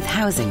with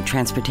housing,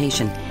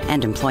 transportation,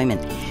 and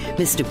employment.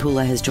 Ms.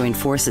 Stapula has joined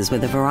forces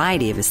with a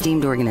variety of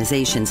esteemed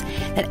organizations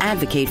that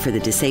advocate for the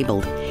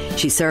disabled.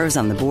 She serves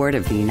on the board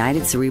of the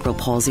United Cerebral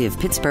Palsy of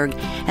Pittsburgh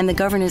and the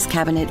Governor's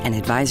Cabinet and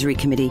Advisory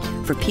Committee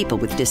for People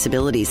with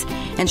Disabilities,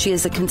 and she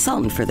is a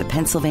consultant for the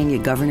Pennsylvania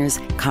Governor's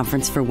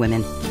Conference for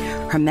Women.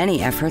 Her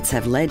many efforts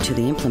have led to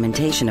the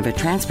implementation of a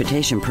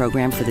transportation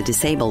program for the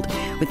disabled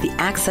with the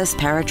Access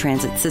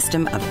Paratransit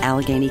System of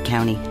Allegheny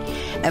County.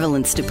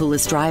 Evelyn Stapula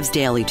strives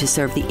daily to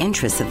serve the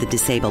interests of the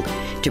disabled,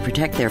 to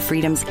protect their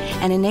freedoms,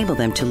 and enable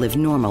them to live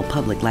normal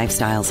public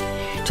lifestyles.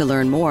 To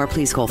learn more,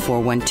 please call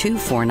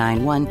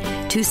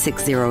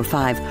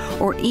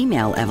 412-491-2605 or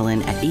email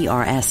Evelyn at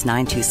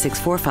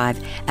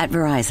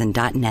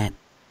ers92645@verizon.net.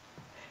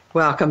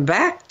 Welcome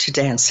back to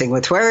Dancing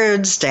with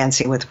Words,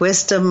 Dancing with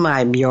Wisdom.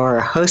 I'm your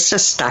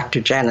hostess,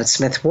 Dr. Janet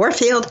Smith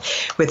Warfield,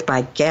 with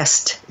my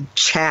guest,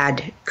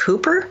 Chad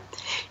Cooper.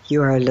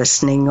 You are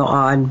listening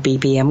on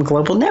BBM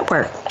Global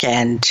Network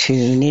and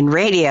TuneIn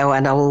Radio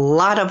and a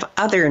lot of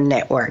other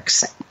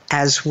networks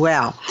as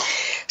well.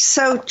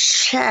 So,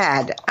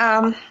 Chad,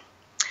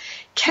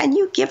 can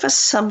you give us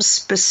some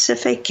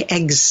specific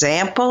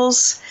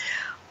examples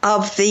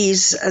of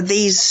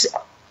these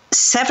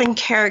 7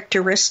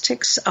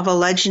 characteristics of a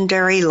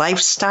legendary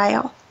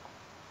lifestyle?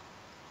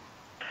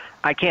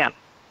 I can.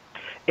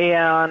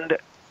 And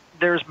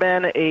there's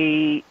been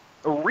a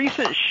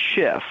recent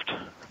shift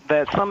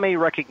that some may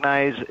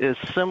recognize is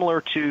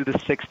similar to the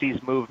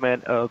 60s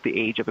movement of the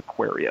Age of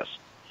Aquarius.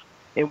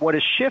 And what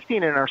is shifting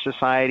in our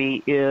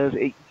society is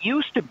it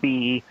used to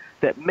be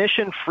that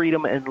mission,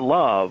 freedom, and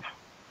love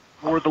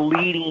were the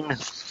leading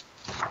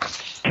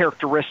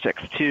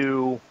characteristics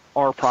to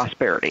our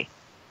prosperity.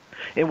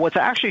 And what's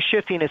actually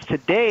shifting is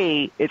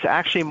today, it's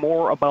actually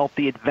more about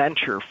the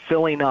adventure,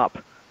 filling up,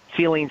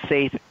 feeling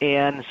safe,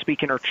 and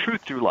speaking our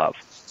truth through love.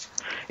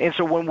 And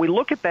so when we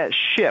look at that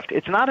shift,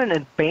 it's not an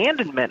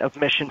abandonment of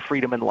mission,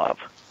 freedom, and love.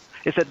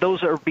 It's that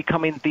those are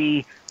becoming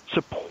the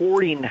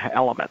supporting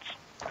elements.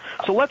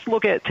 So let's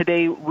look at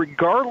today,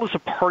 regardless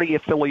of party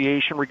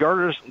affiliation,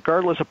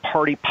 regardless of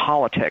party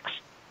politics,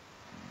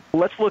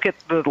 let's look at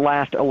the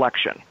last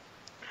election.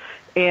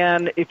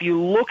 And if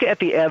you look at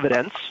the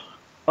evidence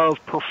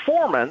of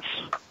performance,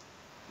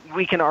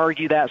 we can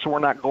argue that, so we're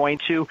not going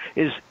to,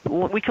 is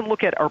we can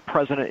look at our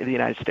President of the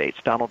United States,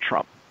 Donald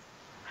Trump.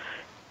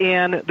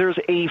 And there's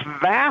a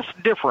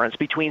vast difference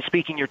between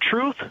speaking your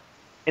truth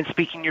and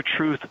speaking your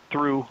truth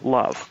through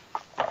love.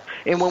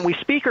 And when we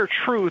speak our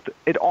truth,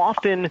 it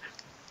often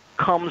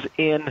comes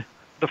in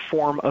the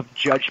form of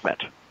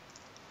judgment.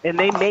 And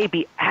they may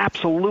be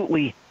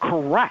absolutely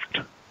correct.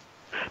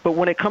 But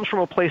when it comes from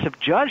a place of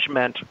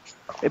judgment,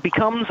 it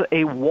becomes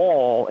a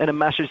wall and a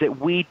message that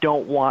we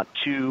don't want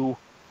to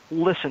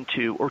listen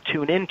to or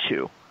tune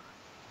into.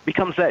 It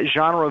becomes that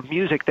genre of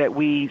music that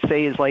we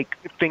say is like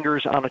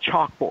fingers on a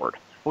chalkboard.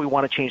 We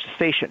want to change the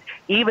station,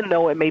 even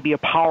though it may be a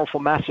powerful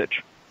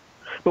message.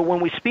 But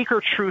when we speak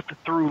our truth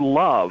through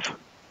love,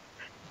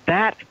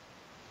 that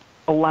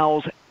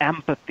allows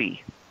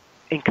empathy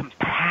and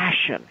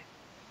compassion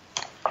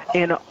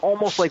and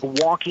almost like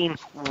walking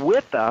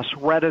with us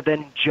rather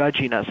than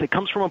judging us. It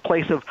comes from a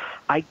place of,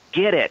 I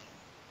get it,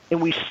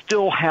 and we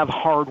still have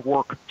hard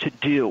work to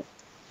do.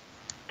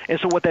 And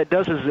so what that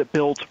does is it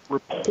builds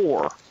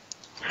rapport.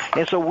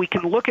 And so we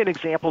can look at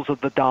examples of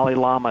the Dalai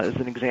Lama as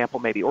an example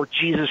maybe, or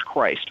Jesus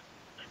Christ.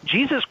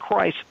 Jesus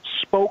Christ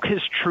spoke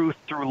his truth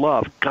through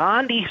love.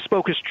 Gandhi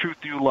spoke his truth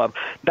through love.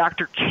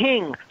 Dr.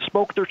 King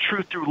spoke their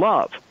truth through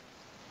love.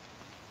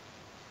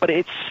 But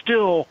it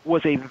still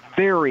was a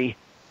very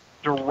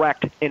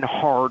direct and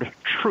hard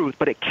truth,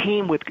 but it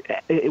came with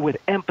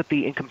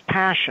empathy and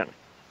compassion.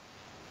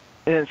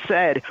 And it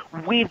said,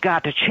 we've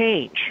got to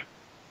change.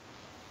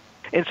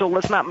 And so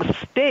let's not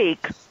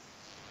mistake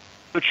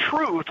the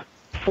truth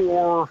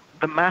for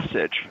the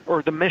message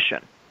or the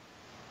mission.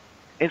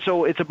 And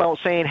so it's about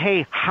saying,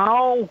 hey,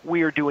 how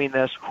we are doing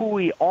this, who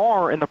we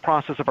are in the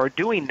process of our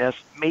doing this,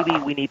 maybe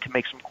we need to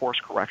make some course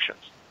corrections.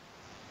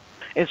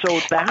 And so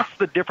that's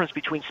the difference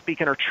between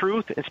speaking our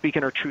truth and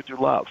speaking our truth through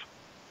love.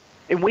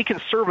 And we can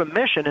serve a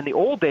mission. In the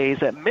old days,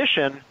 that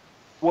mission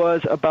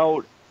was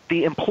about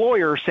the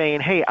employer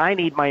saying, hey, I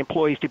need my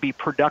employees to be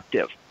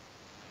productive.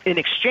 In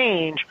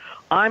exchange,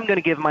 I'm going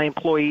to give my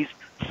employees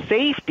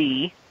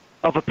safety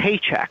of a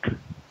paycheck.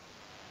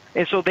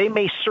 And so they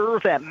may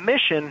serve that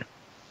mission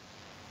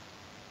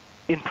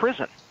in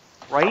prison,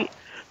 right?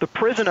 The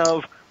prison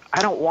of,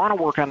 I don't want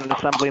to work on an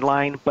assembly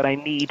line, but I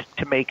need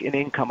to make an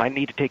income. I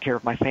need to take care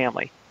of my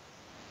family.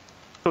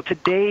 So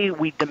today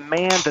we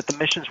demand that the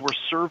missions we're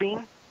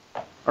serving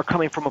are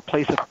coming from a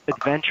place of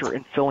adventure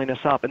and filling us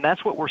up. And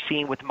that's what we're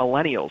seeing with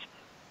millennials.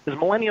 Is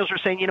millennials are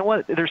saying, you know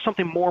what, there's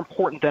something more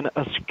important than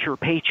a secure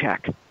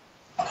paycheck.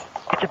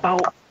 It's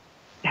about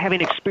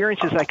having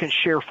experiences I can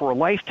share for a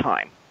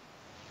lifetime.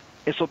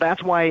 And so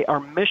that's why our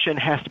mission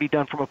has to be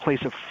done from a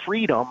place of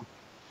freedom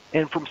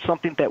and from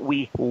something that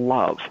we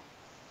love,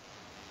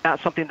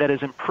 not something that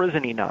is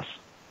imprisoning us.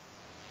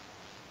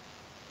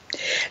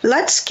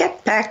 Let's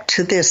get back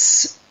to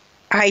this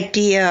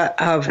idea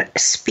of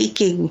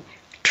speaking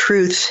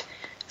truth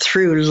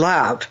through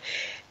love.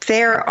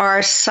 There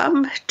are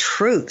some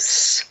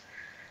truths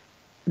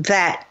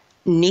that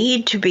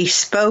need to be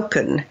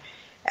spoken,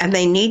 and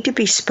they need to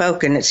be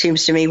spoken, it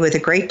seems to me, with a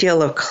great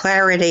deal of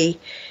clarity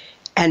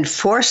and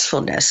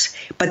forcefulness,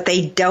 but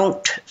they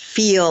don't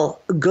feel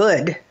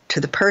good to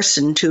the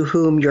person to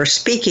whom you're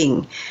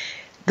speaking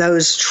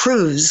those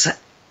truths.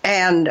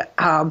 And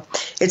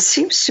it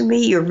seems to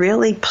me you're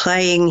really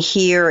playing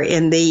here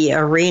in the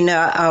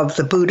arena of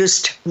the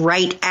Buddhist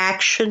right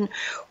action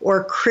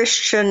or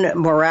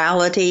Christian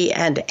morality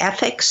and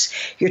ethics.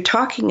 You're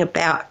talking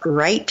about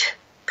right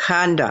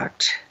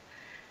conduct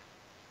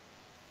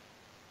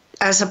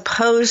as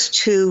opposed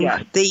to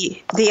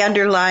the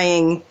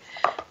underlying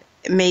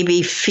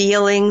maybe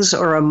feelings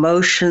or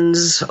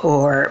emotions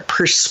or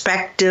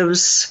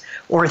perspectives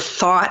or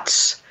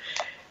thoughts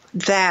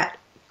that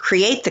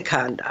create the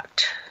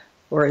conduct,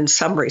 or in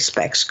some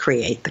respects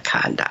create the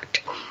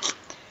conduct.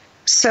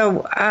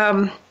 So,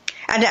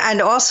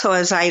 and also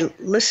as I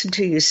listen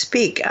to you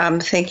speak,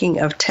 I'm thinking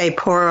of Te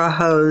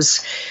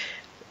Poroho's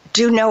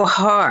do no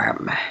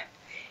harm.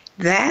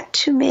 That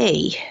to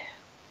me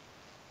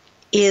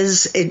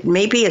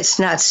maybe it's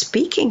not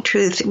speaking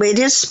truth. It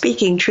is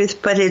speaking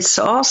truth, but it's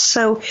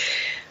also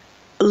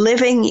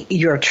living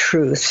your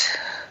truth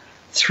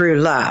through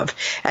love.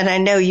 And I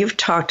know you've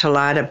talked a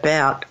lot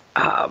about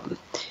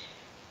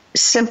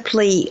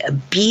simply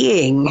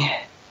being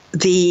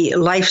the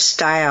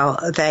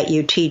lifestyle that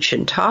you teach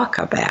and talk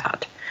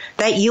about,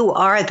 that you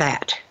are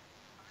that.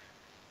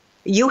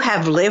 You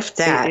have lived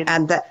that,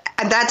 and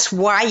that's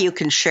why you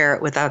can share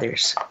it with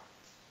others.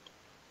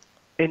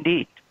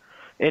 Indeed.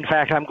 In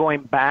fact, I'm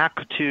going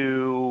back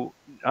to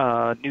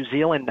New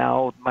Zealand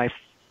now, my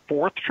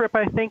fourth trip,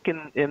 I think,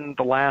 in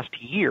the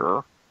last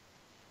year,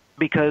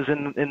 because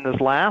in this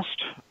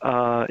last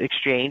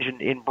exchange,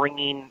 in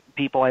bringing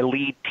people, I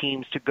lead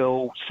teams to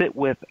go sit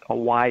with a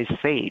wise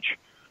sage.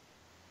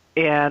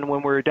 And when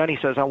we were done, he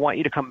says, I want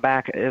you to come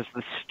back as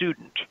the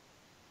student,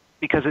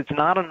 because it's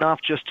not enough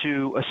just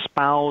to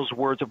espouse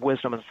words of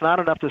wisdom. It's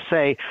not enough to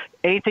say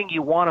anything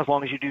you want as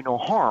long as you do no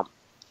harm.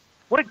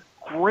 What a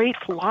great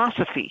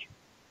philosophy.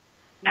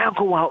 Now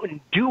go out and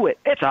do it.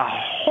 It's a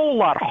whole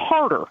lot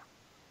harder,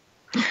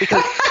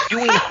 because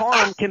doing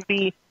harm can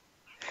be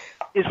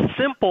as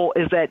simple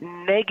as that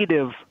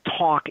negative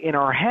talk in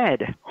our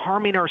head,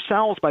 harming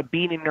ourselves by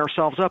beating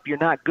ourselves up. You're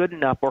not good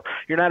enough, or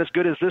you're not as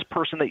good as this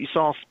person that you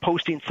saw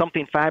posting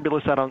something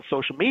fabulous out on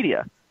social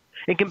media.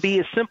 It can be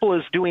as simple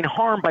as doing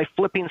harm by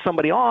flipping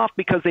somebody off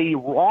because they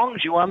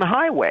wronged you on the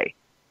highway.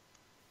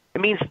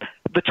 It means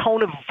the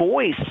tone of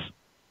voice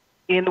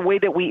in the way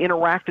that we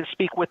interact and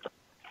speak with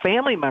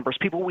family members,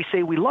 people we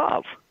say we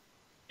love.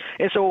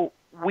 And so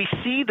we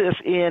see this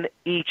in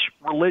each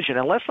religion.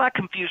 And let's not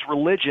confuse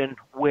religion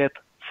with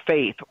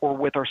faith or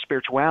with our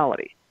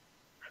spirituality.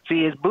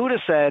 See, as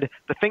Buddha said,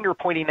 the finger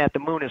pointing at the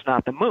moon is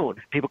not the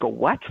moon. People go,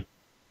 what?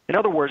 In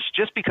other words,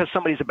 just because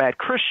somebody's a bad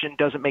Christian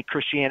doesn't make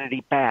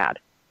Christianity bad.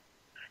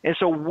 And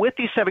so with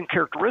these 7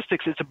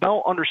 characteristics, it's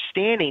about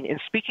understanding,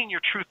 and speaking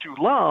your truth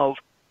through love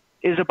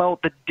is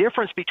about the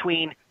difference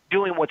between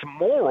doing what's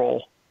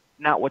moral,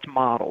 not what's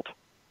modeled.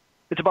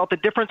 It's about the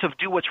difference of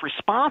do what's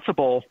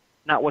responsible,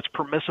 not what's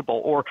permissible,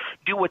 or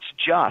do what's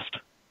just,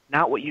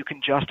 not what you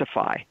can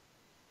justify.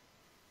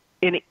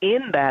 And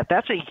in that,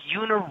 that's a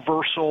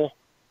universal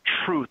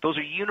truth. Those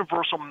are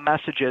universal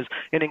messages.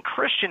 And in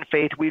Christian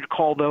faith, we'd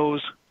call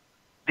those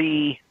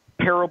the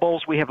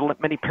parables. We have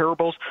many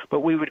parables, but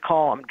we would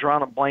call, I'm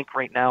drawing a blank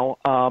right now,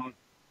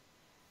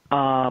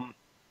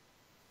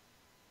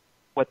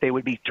 what they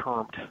would be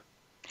termed.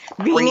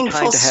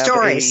 Meaningful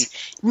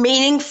stories.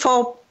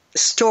 Meaningful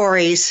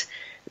stories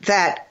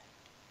that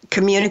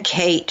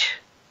communicate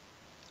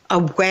a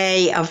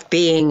way of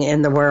being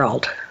in the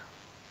world.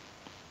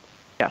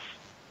 Yes.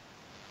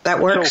 That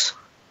works? So,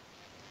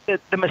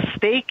 the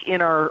mistake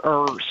in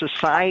our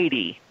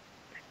society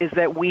is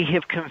that we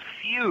have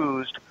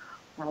confused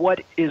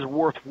what is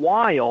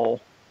worthwhile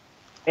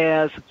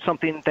as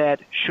something that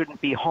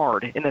shouldn't be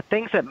hard. And the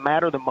things that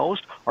matter the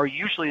most are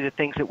usually the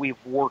things that we've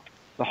worked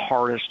the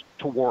hardest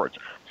towards.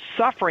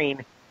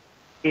 Suffering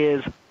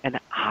is an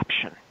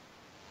option.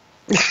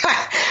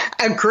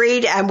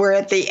 Agreed, and we're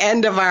at the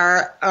end of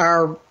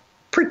our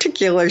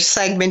particular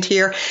segment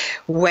here.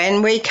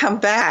 When we come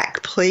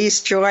back,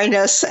 please join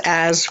us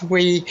as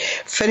I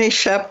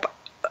finish up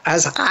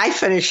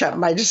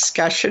my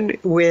discussion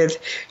with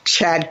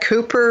Chad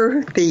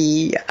Cooper,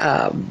 the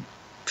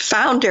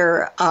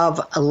founder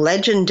of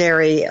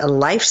Legendary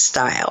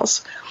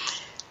Lifestyles.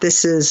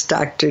 This is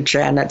Dr.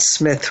 Janet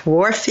Smith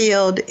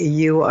Warfield.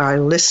 You are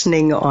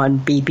listening on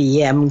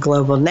BBM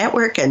Global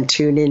Network and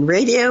TuneIn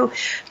Radio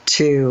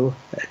to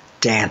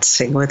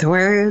Dancing with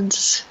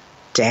Words,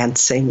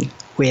 Dancing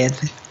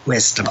with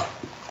Wisdom.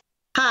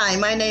 Hi,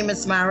 my name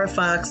is Myra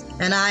Fox,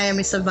 and I am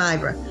a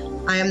survivor.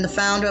 I am the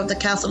founder of the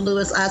Castle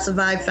Lewis I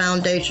Survived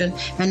Foundation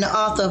and the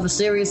author of a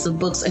series of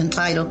books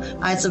entitled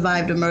I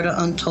Survived a Murder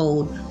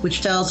Untold,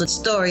 which tells the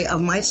story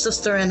of my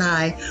sister and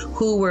I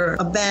who were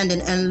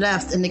abandoned and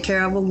left in the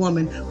care of a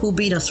woman who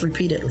beat us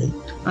repeatedly.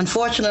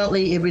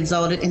 Unfortunately, it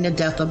resulted in the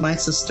death of my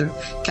sister,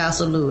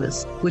 Castle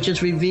Lewis, which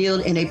is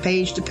revealed in a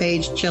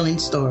page-to-page chilling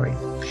story.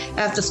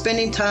 After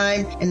spending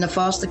time in the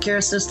foster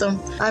care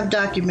system, I've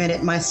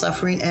documented my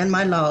suffering and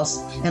my loss,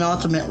 and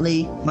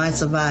ultimately my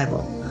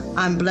survival.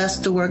 I'm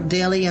blessed to work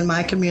daily in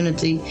my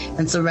community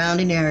and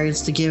surrounding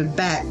areas to give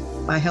back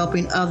by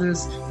helping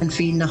others and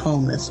feeding the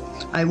homeless.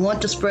 I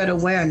want to spread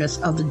awareness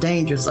of the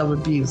dangers of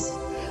abuse.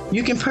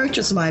 You can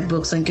purchase my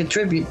books and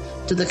contribute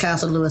to the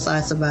Castle Lewis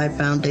I Survived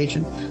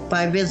Foundation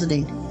by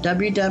visiting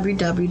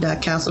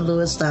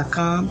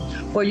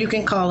www.castlelewis.com, or you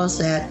can call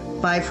us at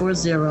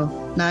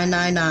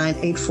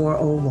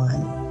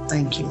 540-999-8401.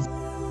 Thank you.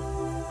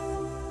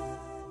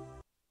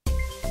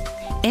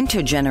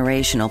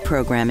 Intergenerational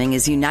programming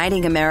is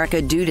uniting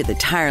America due to the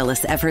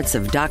tireless efforts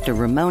of Dr.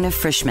 Ramona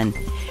Frischman.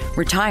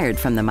 Retired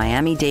from the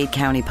Miami-Dade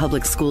County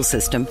Public School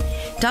System,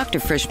 Dr.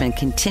 Frischman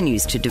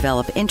continues to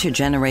develop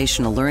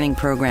intergenerational learning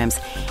programs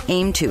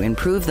aimed to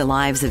improve the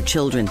lives of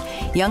children,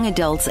 young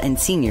adults, and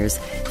seniors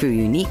through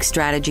unique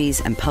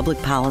strategies and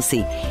public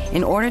policy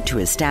in order to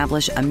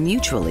establish a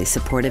mutually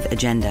supportive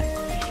agenda.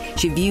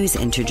 She views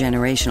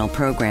intergenerational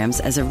programs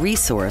as a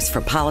resource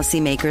for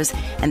policymakers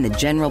and the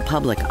general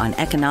public on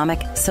economic,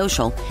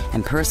 social,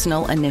 and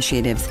personal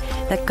initiatives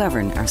that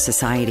govern our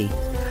society.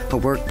 Her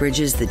work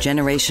bridges the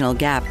generational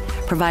gap,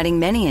 providing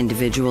many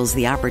individuals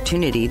the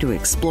opportunity to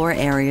explore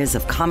areas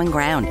of common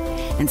ground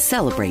and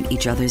celebrate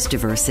each other's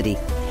diversity.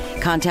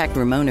 Contact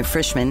Ramona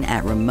Frischman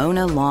at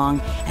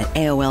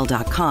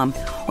ramonalong@aol.com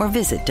or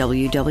visit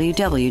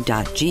www.gu.org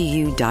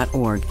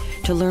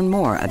to learn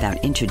more about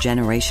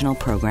intergenerational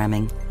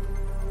programming.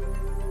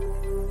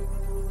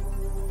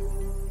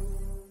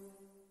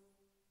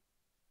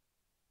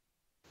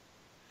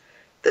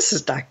 This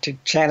is Dr.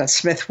 Janet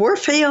Smith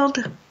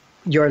Warfield.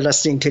 You're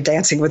listening to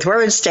Dancing with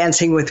Words,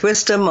 Dancing with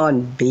Wisdom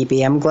on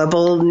BBM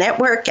Global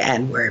Network,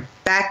 and we're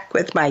back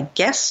with my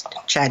guest,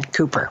 Chad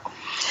Cooper.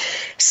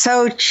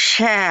 So,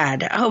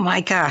 Chad, oh my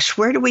gosh,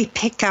 where do we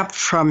pick up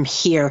from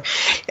here?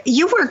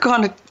 You were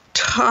going to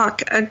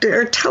talk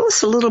or tell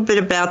us a little bit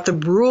about the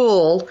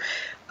rule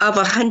of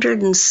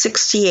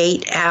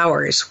 168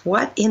 hours.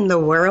 What in the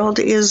world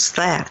is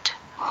that?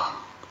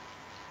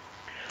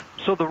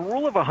 So the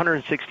rule of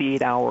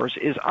 168 hours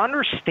is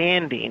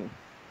understanding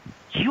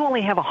you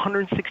only have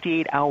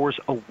 168 hours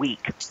a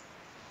week.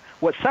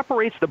 What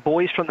separates the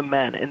boys from the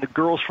men and the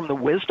girls from the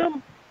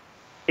wisdom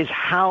is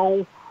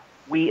how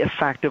we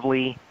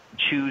effectively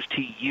choose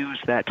to use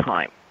that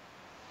time.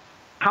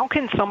 How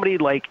can somebody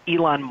like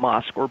Elon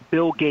Musk or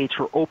Bill Gates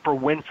or Oprah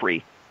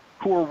Winfrey,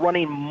 who are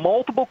running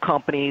multiple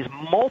companies,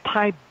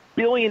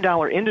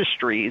 multi-billion-dollar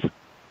industries,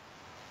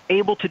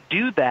 able to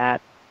do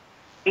that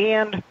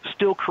and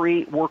still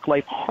create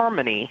work-life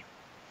harmony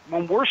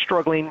when we're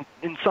struggling,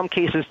 in some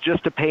cases,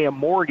 just to pay a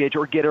mortgage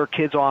or get our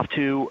kids off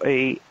to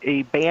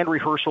a band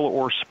rehearsal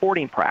or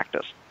sporting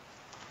practice?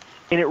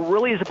 And it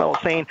really is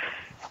about saying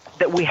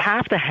that we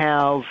have to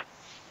have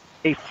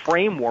a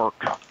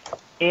framework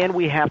and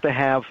we have to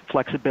have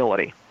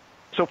flexibility.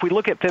 So if we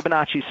look at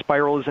Fibonacci's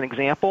spiral as an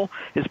example,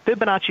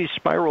 Fibonacci's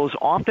spiral is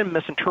often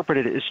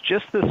misinterpreted as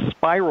just this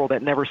spiral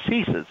that never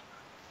ceases.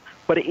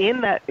 But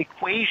in that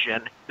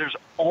equation, there's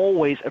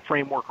always a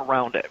framework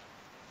around it.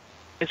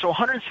 And so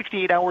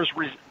 168 hours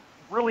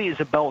really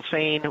is about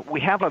saying we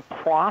have a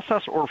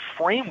process or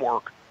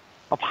framework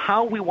of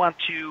how we want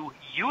to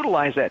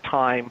utilize that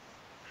time,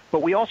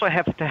 but we also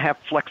have to have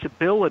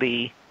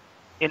flexibility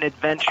in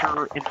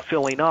adventure and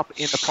filling up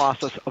in the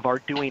process of our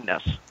doing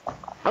this.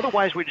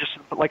 Otherwise, we're just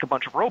like a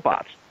bunch of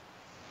robots.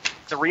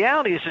 The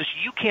reality is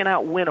you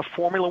cannot win a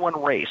Formula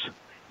One race.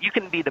 You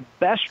can be the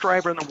best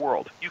driver in the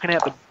world. You can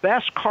have the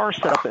best car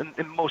setup and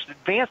the most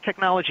advanced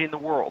technology in the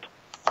world.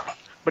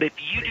 But if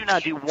you do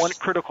not do one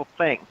critical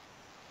thing,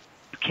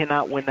 you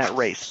cannot win that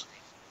race.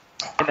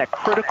 And that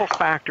critical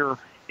factor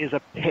is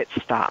a pit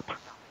stop.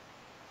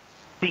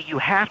 See, you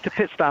have to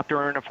pit stop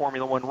during a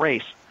Formula One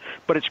race,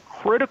 but it's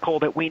critical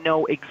that we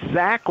know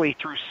exactly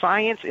through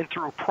science and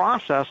through a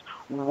process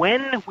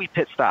when we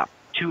pit stop.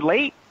 Too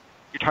late,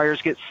 your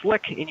tires get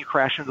slick and you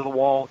crash into the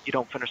wall, you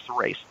don't finish the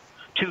race.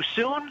 Too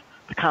soon,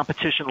 the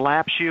competition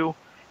laps you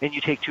and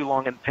you take too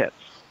long in the pits.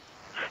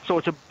 So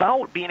it's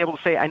about being able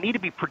to say, I need to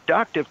be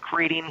productive,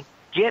 creating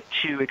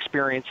get-to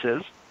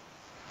experiences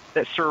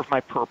that serve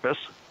my purpose,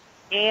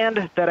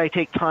 and that I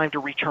take time to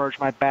recharge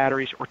my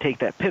batteries or take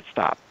that pit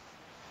stop.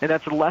 And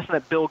that's a lesson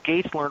that Bill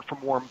Gates learned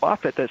from Warren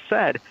Buffett that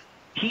said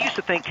he used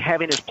to think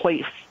having his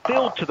plate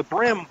filled to the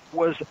brim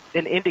was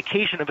an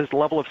indication of his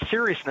level of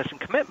seriousness and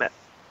commitment.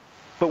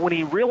 But when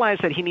he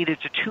realized that he needed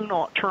to turn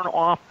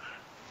off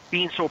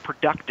being so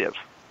productive,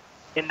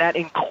 and that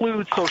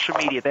includes social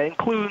media, that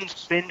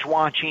includes binge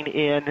watching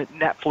in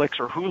Netflix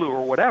or Hulu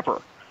or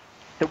whatever,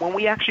 that when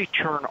we actually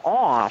turn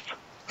off,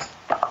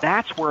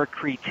 that's where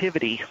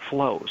creativity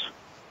flows.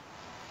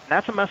 And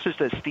that's a message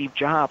that Steve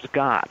Jobs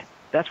got.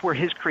 That's where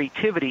his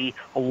creativity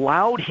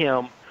allowed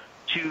him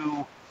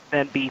to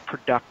then be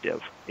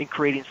productive in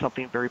creating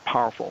something very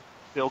powerful.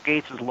 Bill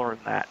Gates has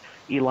learned that.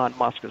 Elon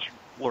Musk has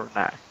learned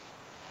that.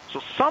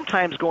 So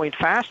sometimes going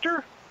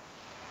faster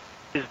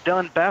is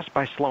done best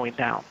by slowing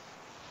down.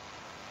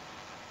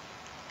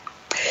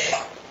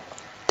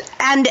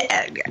 And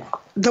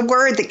the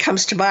word that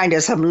comes to mind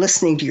as I'm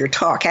listening to your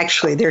talk,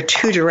 actually, there are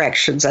two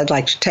directions I'd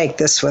like to take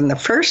this one. The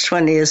first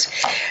one is,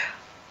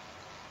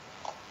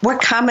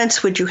 what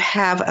comments would you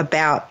have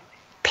about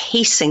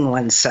pacing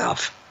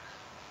oneself?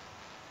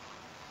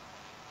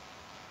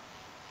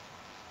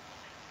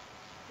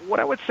 What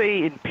I would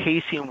say in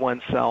pacing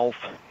oneself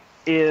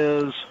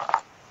is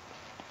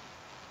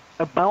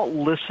about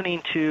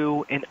listening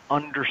to and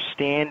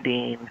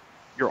understanding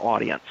your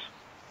audience.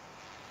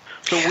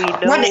 So we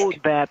know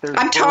that there's...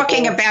 I'm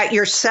talking about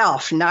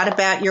yourself, not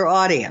about your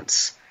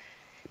audience.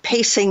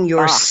 Pacing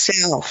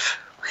yourself.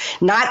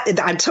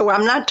 So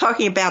I'm not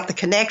talking about the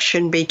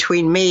connection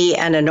between me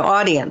and an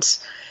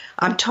audience.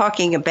 I'm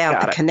talking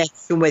about the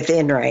connection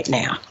within right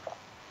now.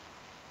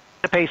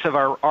 The pace of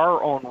our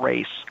own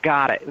race.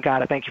 Got it.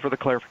 Thank you for the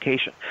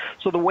clarification.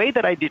 So the way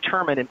that I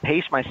determine and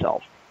pace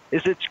myself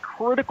is it's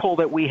critical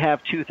that we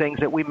have two things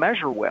that we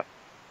measure with.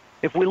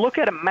 If we look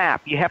at a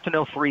map, you have to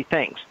know three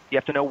things. You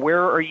have to know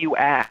where are you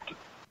at,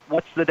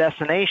 what's the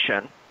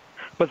destination,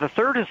 but the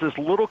third is this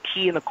little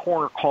key in the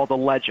corner called the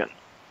legend.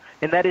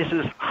 And that is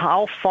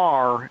how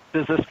far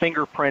does this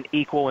fingerprint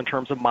equal in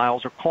terms of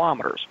miles or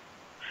kilometers?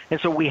 And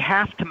so we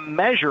have to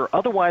measure,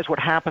 otherwise what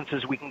happens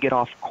is we can get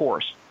off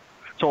course.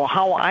 So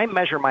how I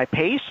measure my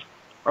pace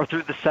are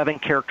through the 7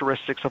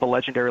 characteristics of a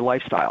legendary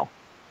lifestyle.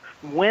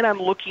 When I'm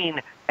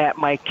looking at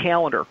my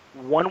calendar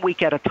 1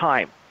 week at a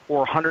time or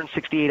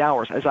 168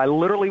 hours, as I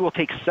literally will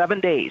take 7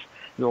 days,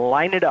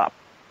 line it up,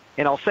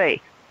 and I'll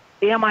say,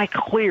 am I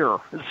clear,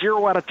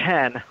 0 out of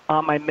 10,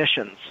 on my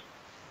missions?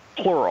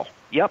 Plural.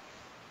 Yep.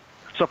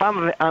 So if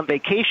I'm on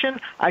vacation,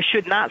 I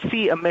should not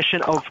see a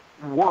mission of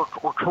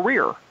work or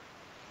career.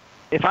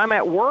 If I'm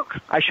at work,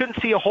 I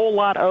shouldn't see a whole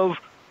lot of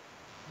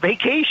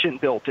vacation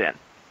built in.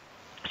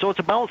 So it's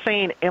about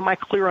saying, am I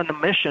clear on the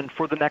mission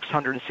for the next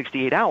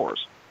 168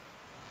 hours?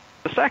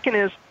 The second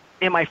is,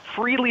 am I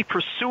freely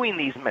pursuing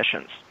these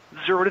missions?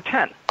 0 to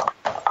 10.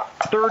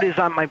 Third is,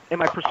 am I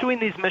pursuing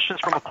these missions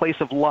from a place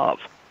of love?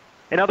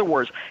 In other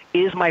words,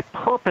 is my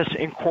purpose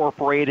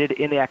incorporated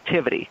in the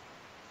activity?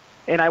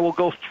 And I will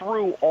go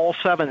through all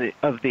 7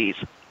 of these.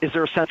 Is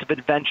there a sense of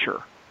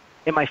adventure?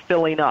 Am I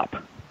filling up?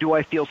 Do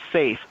I feel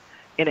safe?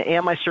 And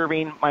am I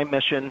serving my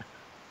mission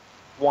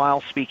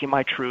while speaking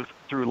my truth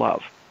through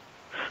love?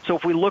 So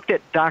if we looked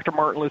at Dr.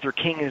 Martin Luther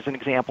King as an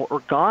example,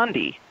 or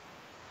Gandhi,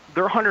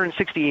 their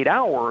 168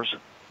 hours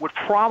would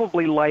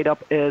probably light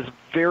up as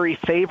very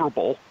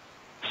favorable,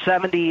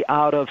 70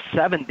 out of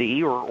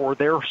 70 or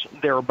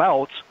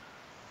thereabouts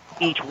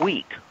each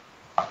week.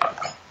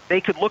 They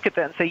could look at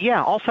that and say,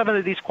 yeah, all 7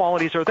 of these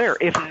qualities are there.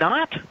 If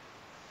not,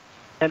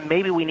 then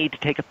maybe we need to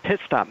take a pit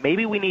stop.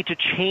 Maybe we need to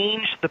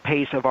change the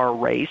pace of our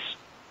race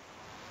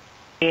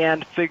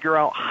and figure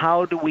out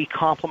how do we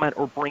complement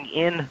or bring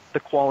in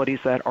the qualities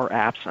that are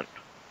absent.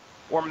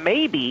 Or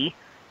maybe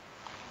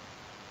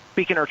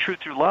speaking our truth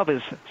through love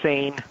is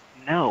saying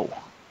no.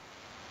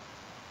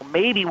 Or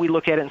maybe we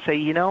look at it and say,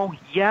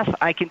 yes,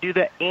 I can do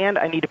that, and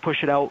I need to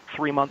push it out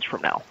 3 months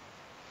from now.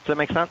 Does that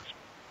make sense?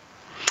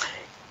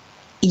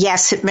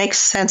 Yes, it makes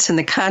sense in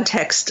the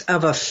context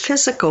of a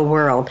physical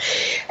world.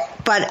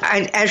 But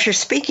as you're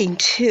speaking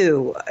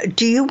too,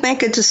 do you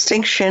make a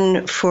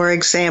distinction, for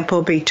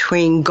example,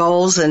 between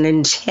goals and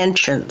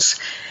intentions?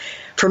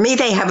 For me,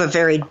 they have a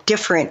very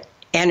different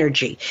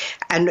energy.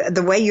 And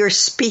the way you're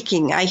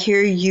speaking, I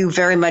hear you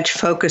very much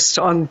focused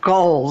on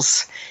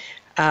goals.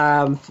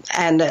 And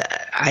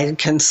I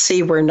can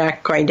see we're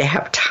not going to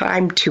have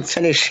time to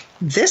finish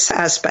this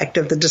aspect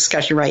of the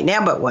discussion right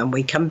now, but when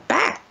we come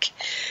back,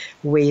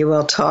 we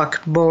will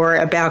talk more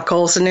about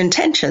goals and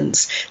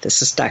intentions.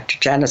 This is Dr.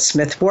 Janet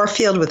Smith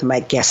Warfield with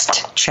my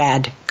guest,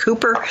 Chad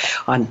Cooper,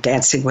 on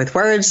Dancing with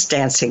Words,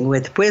 Dancing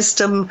with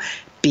Wisdom,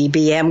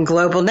 BBM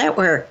Global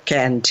Network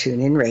and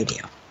TuneIn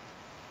Radio.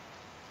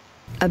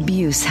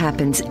 Abuse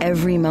happens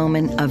every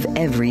moment of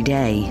every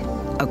day.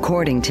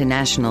 According to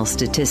national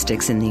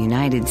statistics in the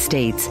United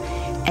States,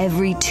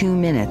 every 2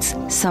 minutes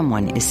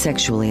someone is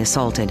sexually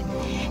assaulted,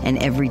 and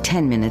every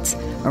 10 minutes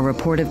a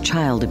report of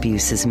child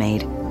abuse is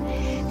made.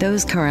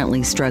 Those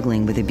currently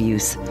struggling with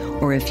abuse,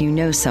 or if you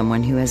know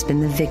someone who has been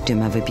the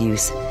victim of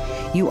abuse,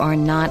 you are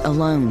not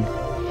alone.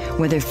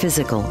 Whether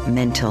physical,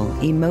 mental,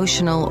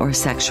 emotional, or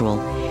sexual,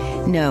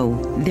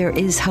 know there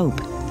is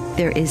hope,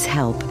 there is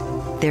help,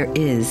 there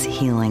is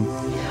healing.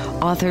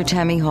 Author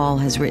Tammy Hall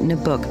has written a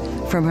book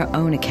from her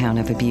own account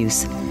of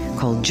abuse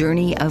called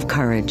Journey of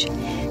Courage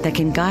that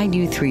can guide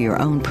you through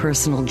your own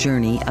personal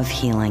journey of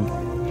healing.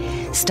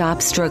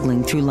 Stop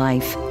struggling through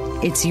life.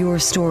 It's your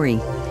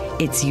story.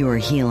 It's your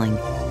healing.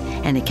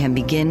 And it can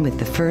begin with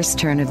the first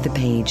turn of the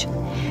page.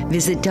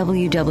 Visit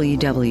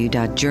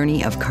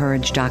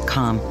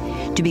www.journeyofcourage.com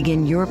to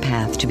begin your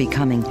path to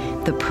becoming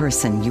the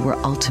person you were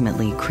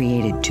ultimately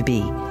created to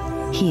be.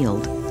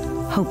 Healed,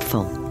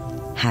 hopeful,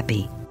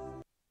 happy.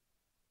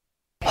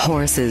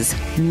 Horses,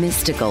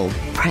 mystical,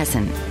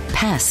 present,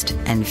 past,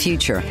 and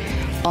future,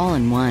 all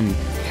in one.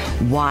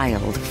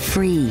 Wild,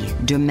 free,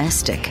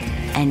 domestic,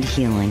 and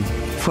healing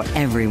for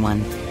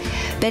everyone.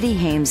 Betty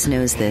Hames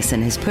knows this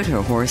and has put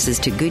her horses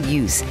to good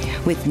use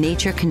with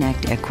Nature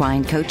Connect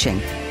Equine Coaching.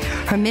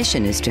 Her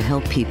mission is to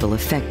help people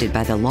affected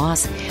by the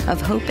loss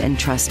of hope and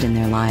trust in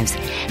their lives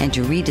and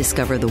to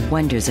rediscover the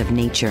wonders of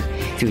nature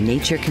through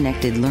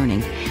nature-connected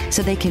learning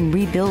so they can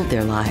rebuild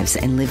their lives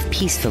and live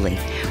peacefully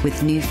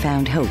with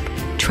newfound hope,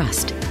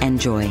 trust, and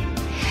joy.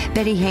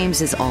 Betty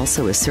Hames is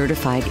also a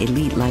certified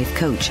elite life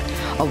coach,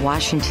 a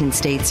Washington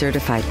State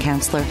certified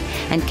counselor,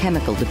 and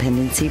chemical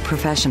dependency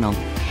professional.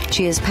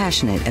 She is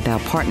passionate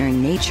about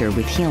partnering nature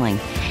with healing,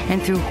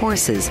 and through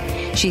horses,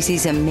 she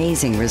sees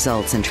amazing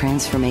results and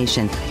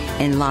transformation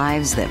in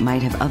lives that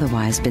might have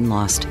otherwise been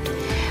lost.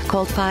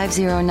 Call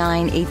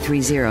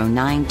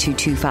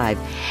 509-830-9225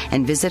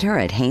 and visit her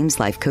at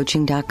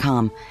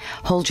HamesLifeCoaching.com.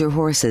 Hold your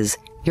horses.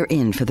 You're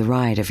in for the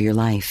ride of your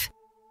life.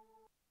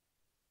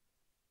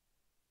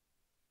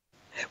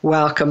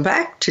 Welcome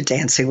back to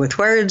Dancing with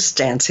Words,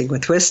 Dancing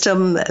with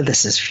Wisdom.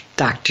 This is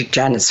Dr.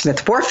 Janet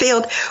Smith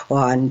Warfield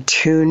on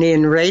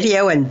TuneIn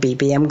Radio and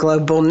BBM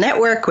Global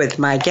Network with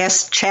my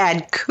guest,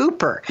 Chad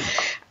Cooper.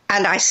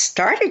 And I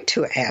started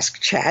to ask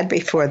Chad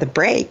before the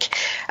break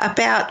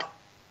about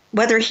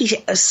whether he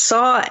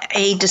saw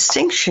a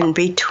distinction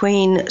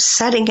between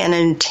setting an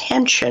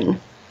intention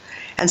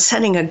and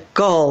setting a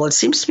goal. It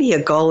seems to me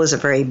a goal is a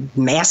very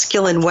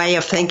masculine way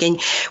of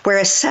thinking,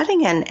 whereas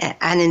setting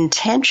an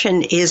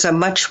intention is a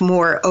much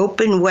more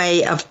open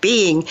way of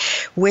being,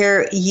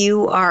 where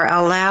you are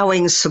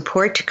allowing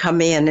support to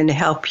come in and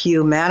help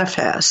you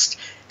manifest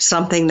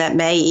something that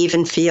may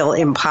even feel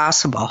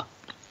impossible.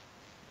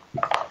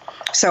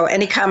 So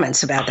any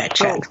comments about that,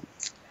 Chad?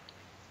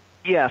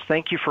 Yes,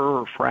 thank you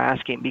for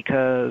asking,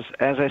 because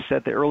as I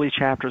said, the early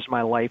chapters of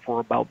my life were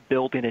about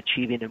building,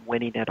 achieving, and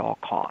winning at all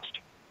cost.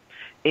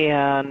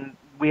 And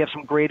we have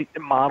some great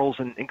models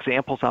and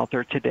examples out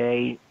there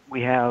today.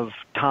 We have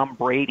Tom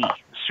Brady,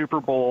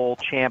 Super Bowl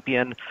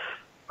champion,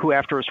 who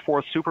after his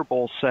fourth Super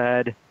Bowl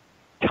said,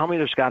 "Tell me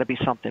there's got to be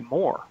something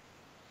more."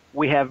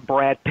 We have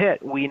Brad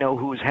Pitt, we know,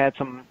 who's had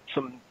some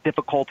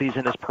difficulties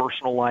in his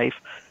personal life,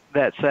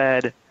 that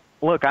said,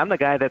 "Look, I'm the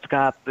guy that's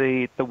got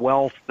the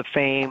wealth, the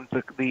fame,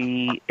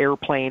 the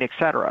airplane,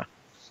 etc."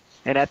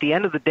 And at the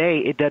end of the day,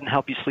 it doesn't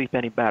help you sleep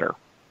any better.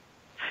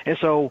 And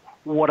so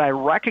what I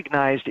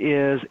recognized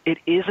is it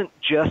isn't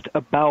just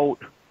about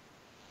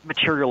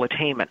material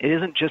attainment. It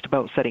isn't just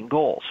about setting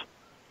goals,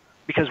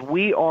 because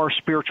we are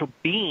spiritual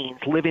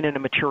beings living in a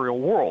material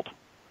world.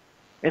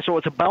 And so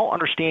it's about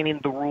understanding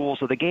the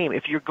rules of the game.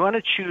 If you're going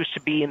to choose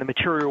to be in the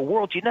material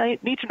world, you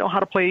need to know how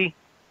to play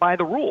by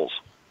the rules.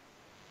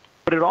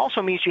 But it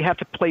also means you have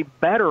to play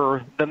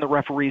better than the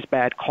referee's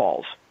bad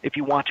calls if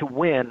you want to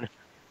win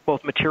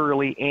both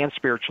materially and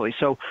spiritually.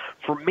 So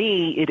for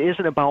me, it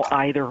isn't about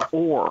either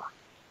or.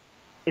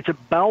 It's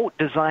about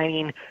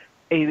designing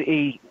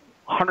a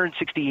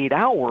 168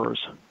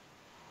 hours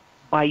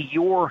by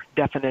your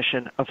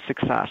definition of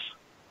success.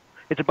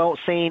 It's about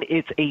saying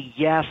it's a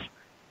yes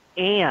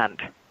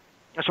and.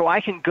 So I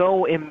can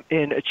go and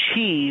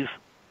achieve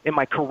in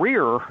my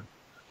career,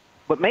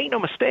 but make no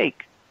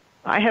mistake,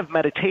 I have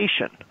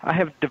meditation, I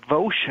have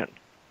devotion,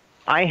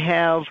 I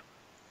have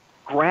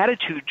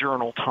gratitude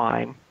journal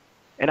time,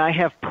 and I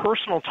have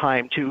personal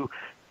time to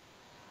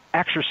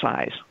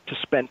exercise, to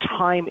spend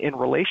time in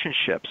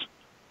relationships.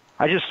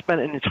 I just spent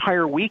an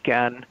entire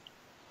weekend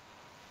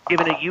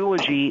giving a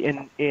eulogy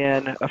in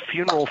a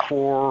funeral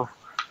for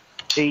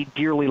a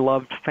dearly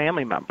loved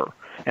family member.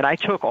 And I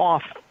took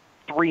off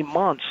 3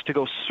 months to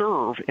go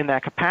serve in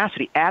that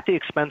capacity at the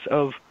expense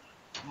of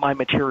my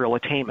material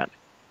attainment.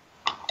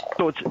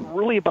 So it's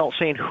really about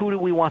saying, who do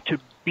we want to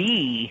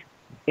be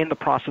in the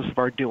process of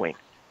our doing?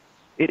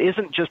 It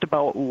isn't just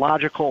about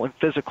logical and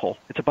physical.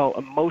 It's about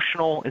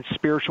emotional and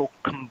spiritual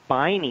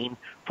combining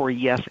for a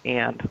yes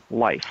and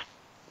life.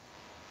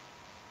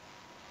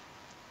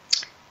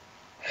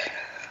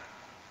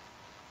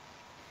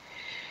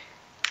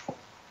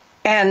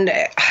 And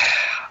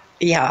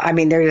yeah, I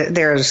mean,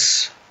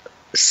 there's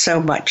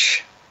so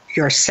much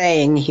you're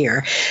saying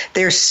here.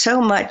 There's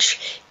so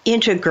much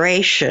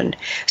integration.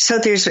 So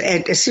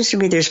it seems to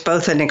me there's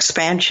both an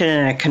expansion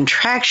and a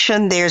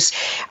contraction. There's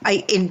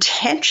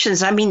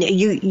intentions. I mean,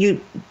 you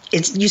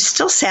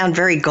still sound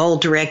very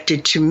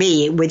goal-directed to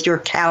me with your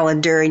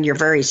calendar and your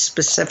very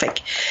specific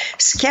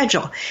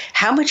schedule.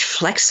 How much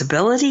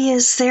flexibility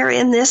is there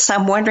in this?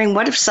 I'm wondering,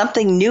 what if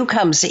something new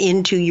comes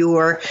into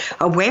your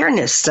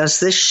awareness? Does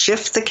this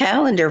shift the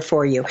calendar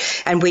for you?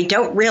 And we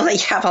don't really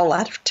have a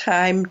lot of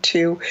time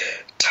to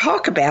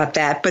talk about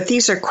that, but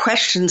these are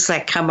questions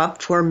that come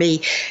up for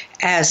me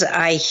as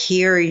I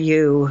hear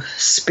you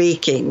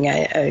speaking.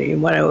 You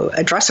want to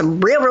address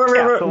them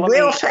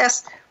real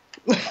fast?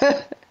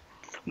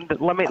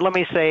 Let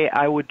me say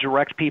I would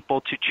direct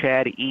people to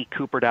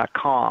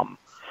chadecooper.com,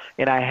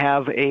 and I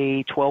have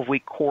a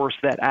 12-week course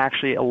that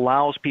actually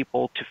allows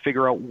people to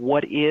figure out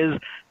what is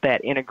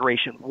that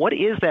integration, what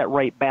is that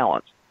right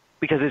balance,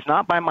 because it's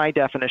not by my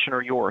definition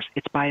or yours,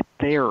 it's by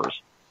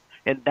theirs.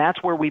 And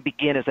that's where we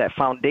begin, is that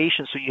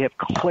foundation, so you have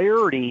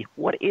clarity.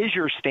 What is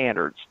your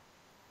standards?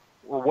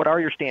 Or what are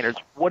your standards?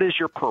 What is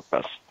your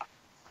purpose?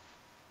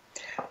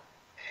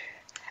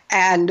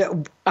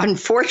 And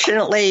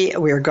unfortunately,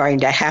 we're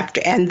going to have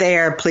to end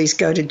there. Please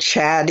go to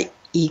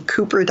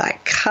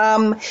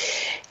chadecooper.com.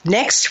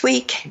 Next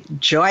week,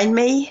 join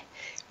me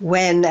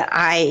when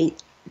I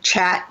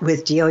chat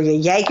with Delia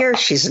Yeager.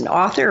 She's an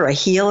author, a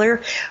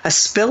healer, a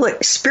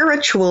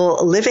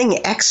spiritual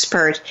living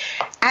expert,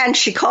 and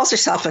she calls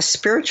herself a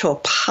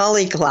spiritual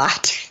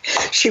polyglot.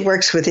 She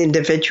works with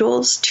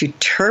individuals to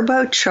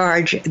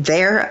turbocharge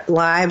their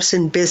lives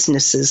and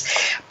businesses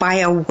by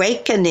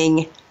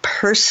awakening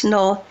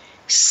personal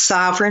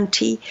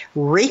sovereignty,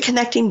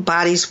 reconnecting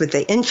bodies with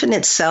the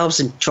infinite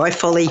selves, and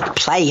joyfully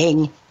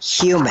playing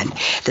human.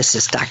 This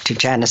is Dr.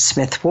 Janice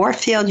Smith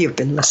Warfield. You've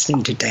been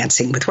listening to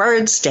Dancing with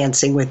Words,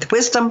 Dancing with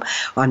Wisdom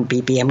on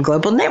BBM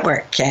Global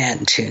Network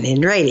and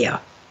TuneIn Radio.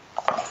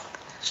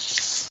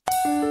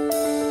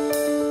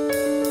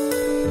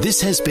 This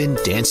has been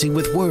Dancing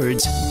with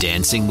Words,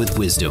 Dancing with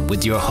Wisdom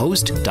with your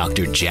host,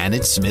 Dr.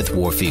 Janet Smith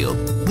Warfield.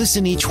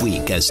 Listen each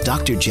week as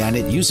Dr.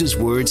 Janet uses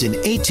words in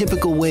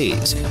atypical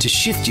ways to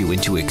shift you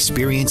into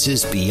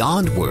experiences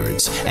beyond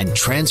words and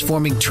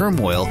transforming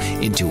turmoil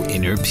into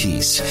inner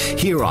peace.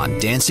 Here on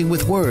Dancing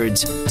with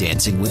Words,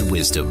 Dancing with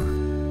Wisdom.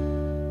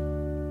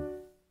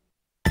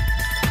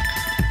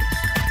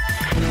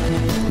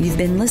 You've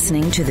been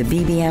listening to the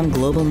BBM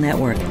Global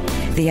Network.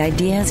 The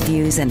ideas,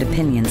 views, and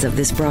opinions of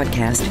this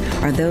broadcast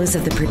are those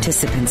of the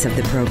participants of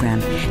the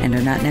program and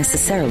are not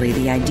necessarily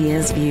the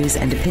ideas, views,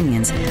 and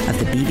opinions of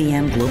the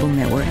BBM Global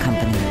Network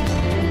Company.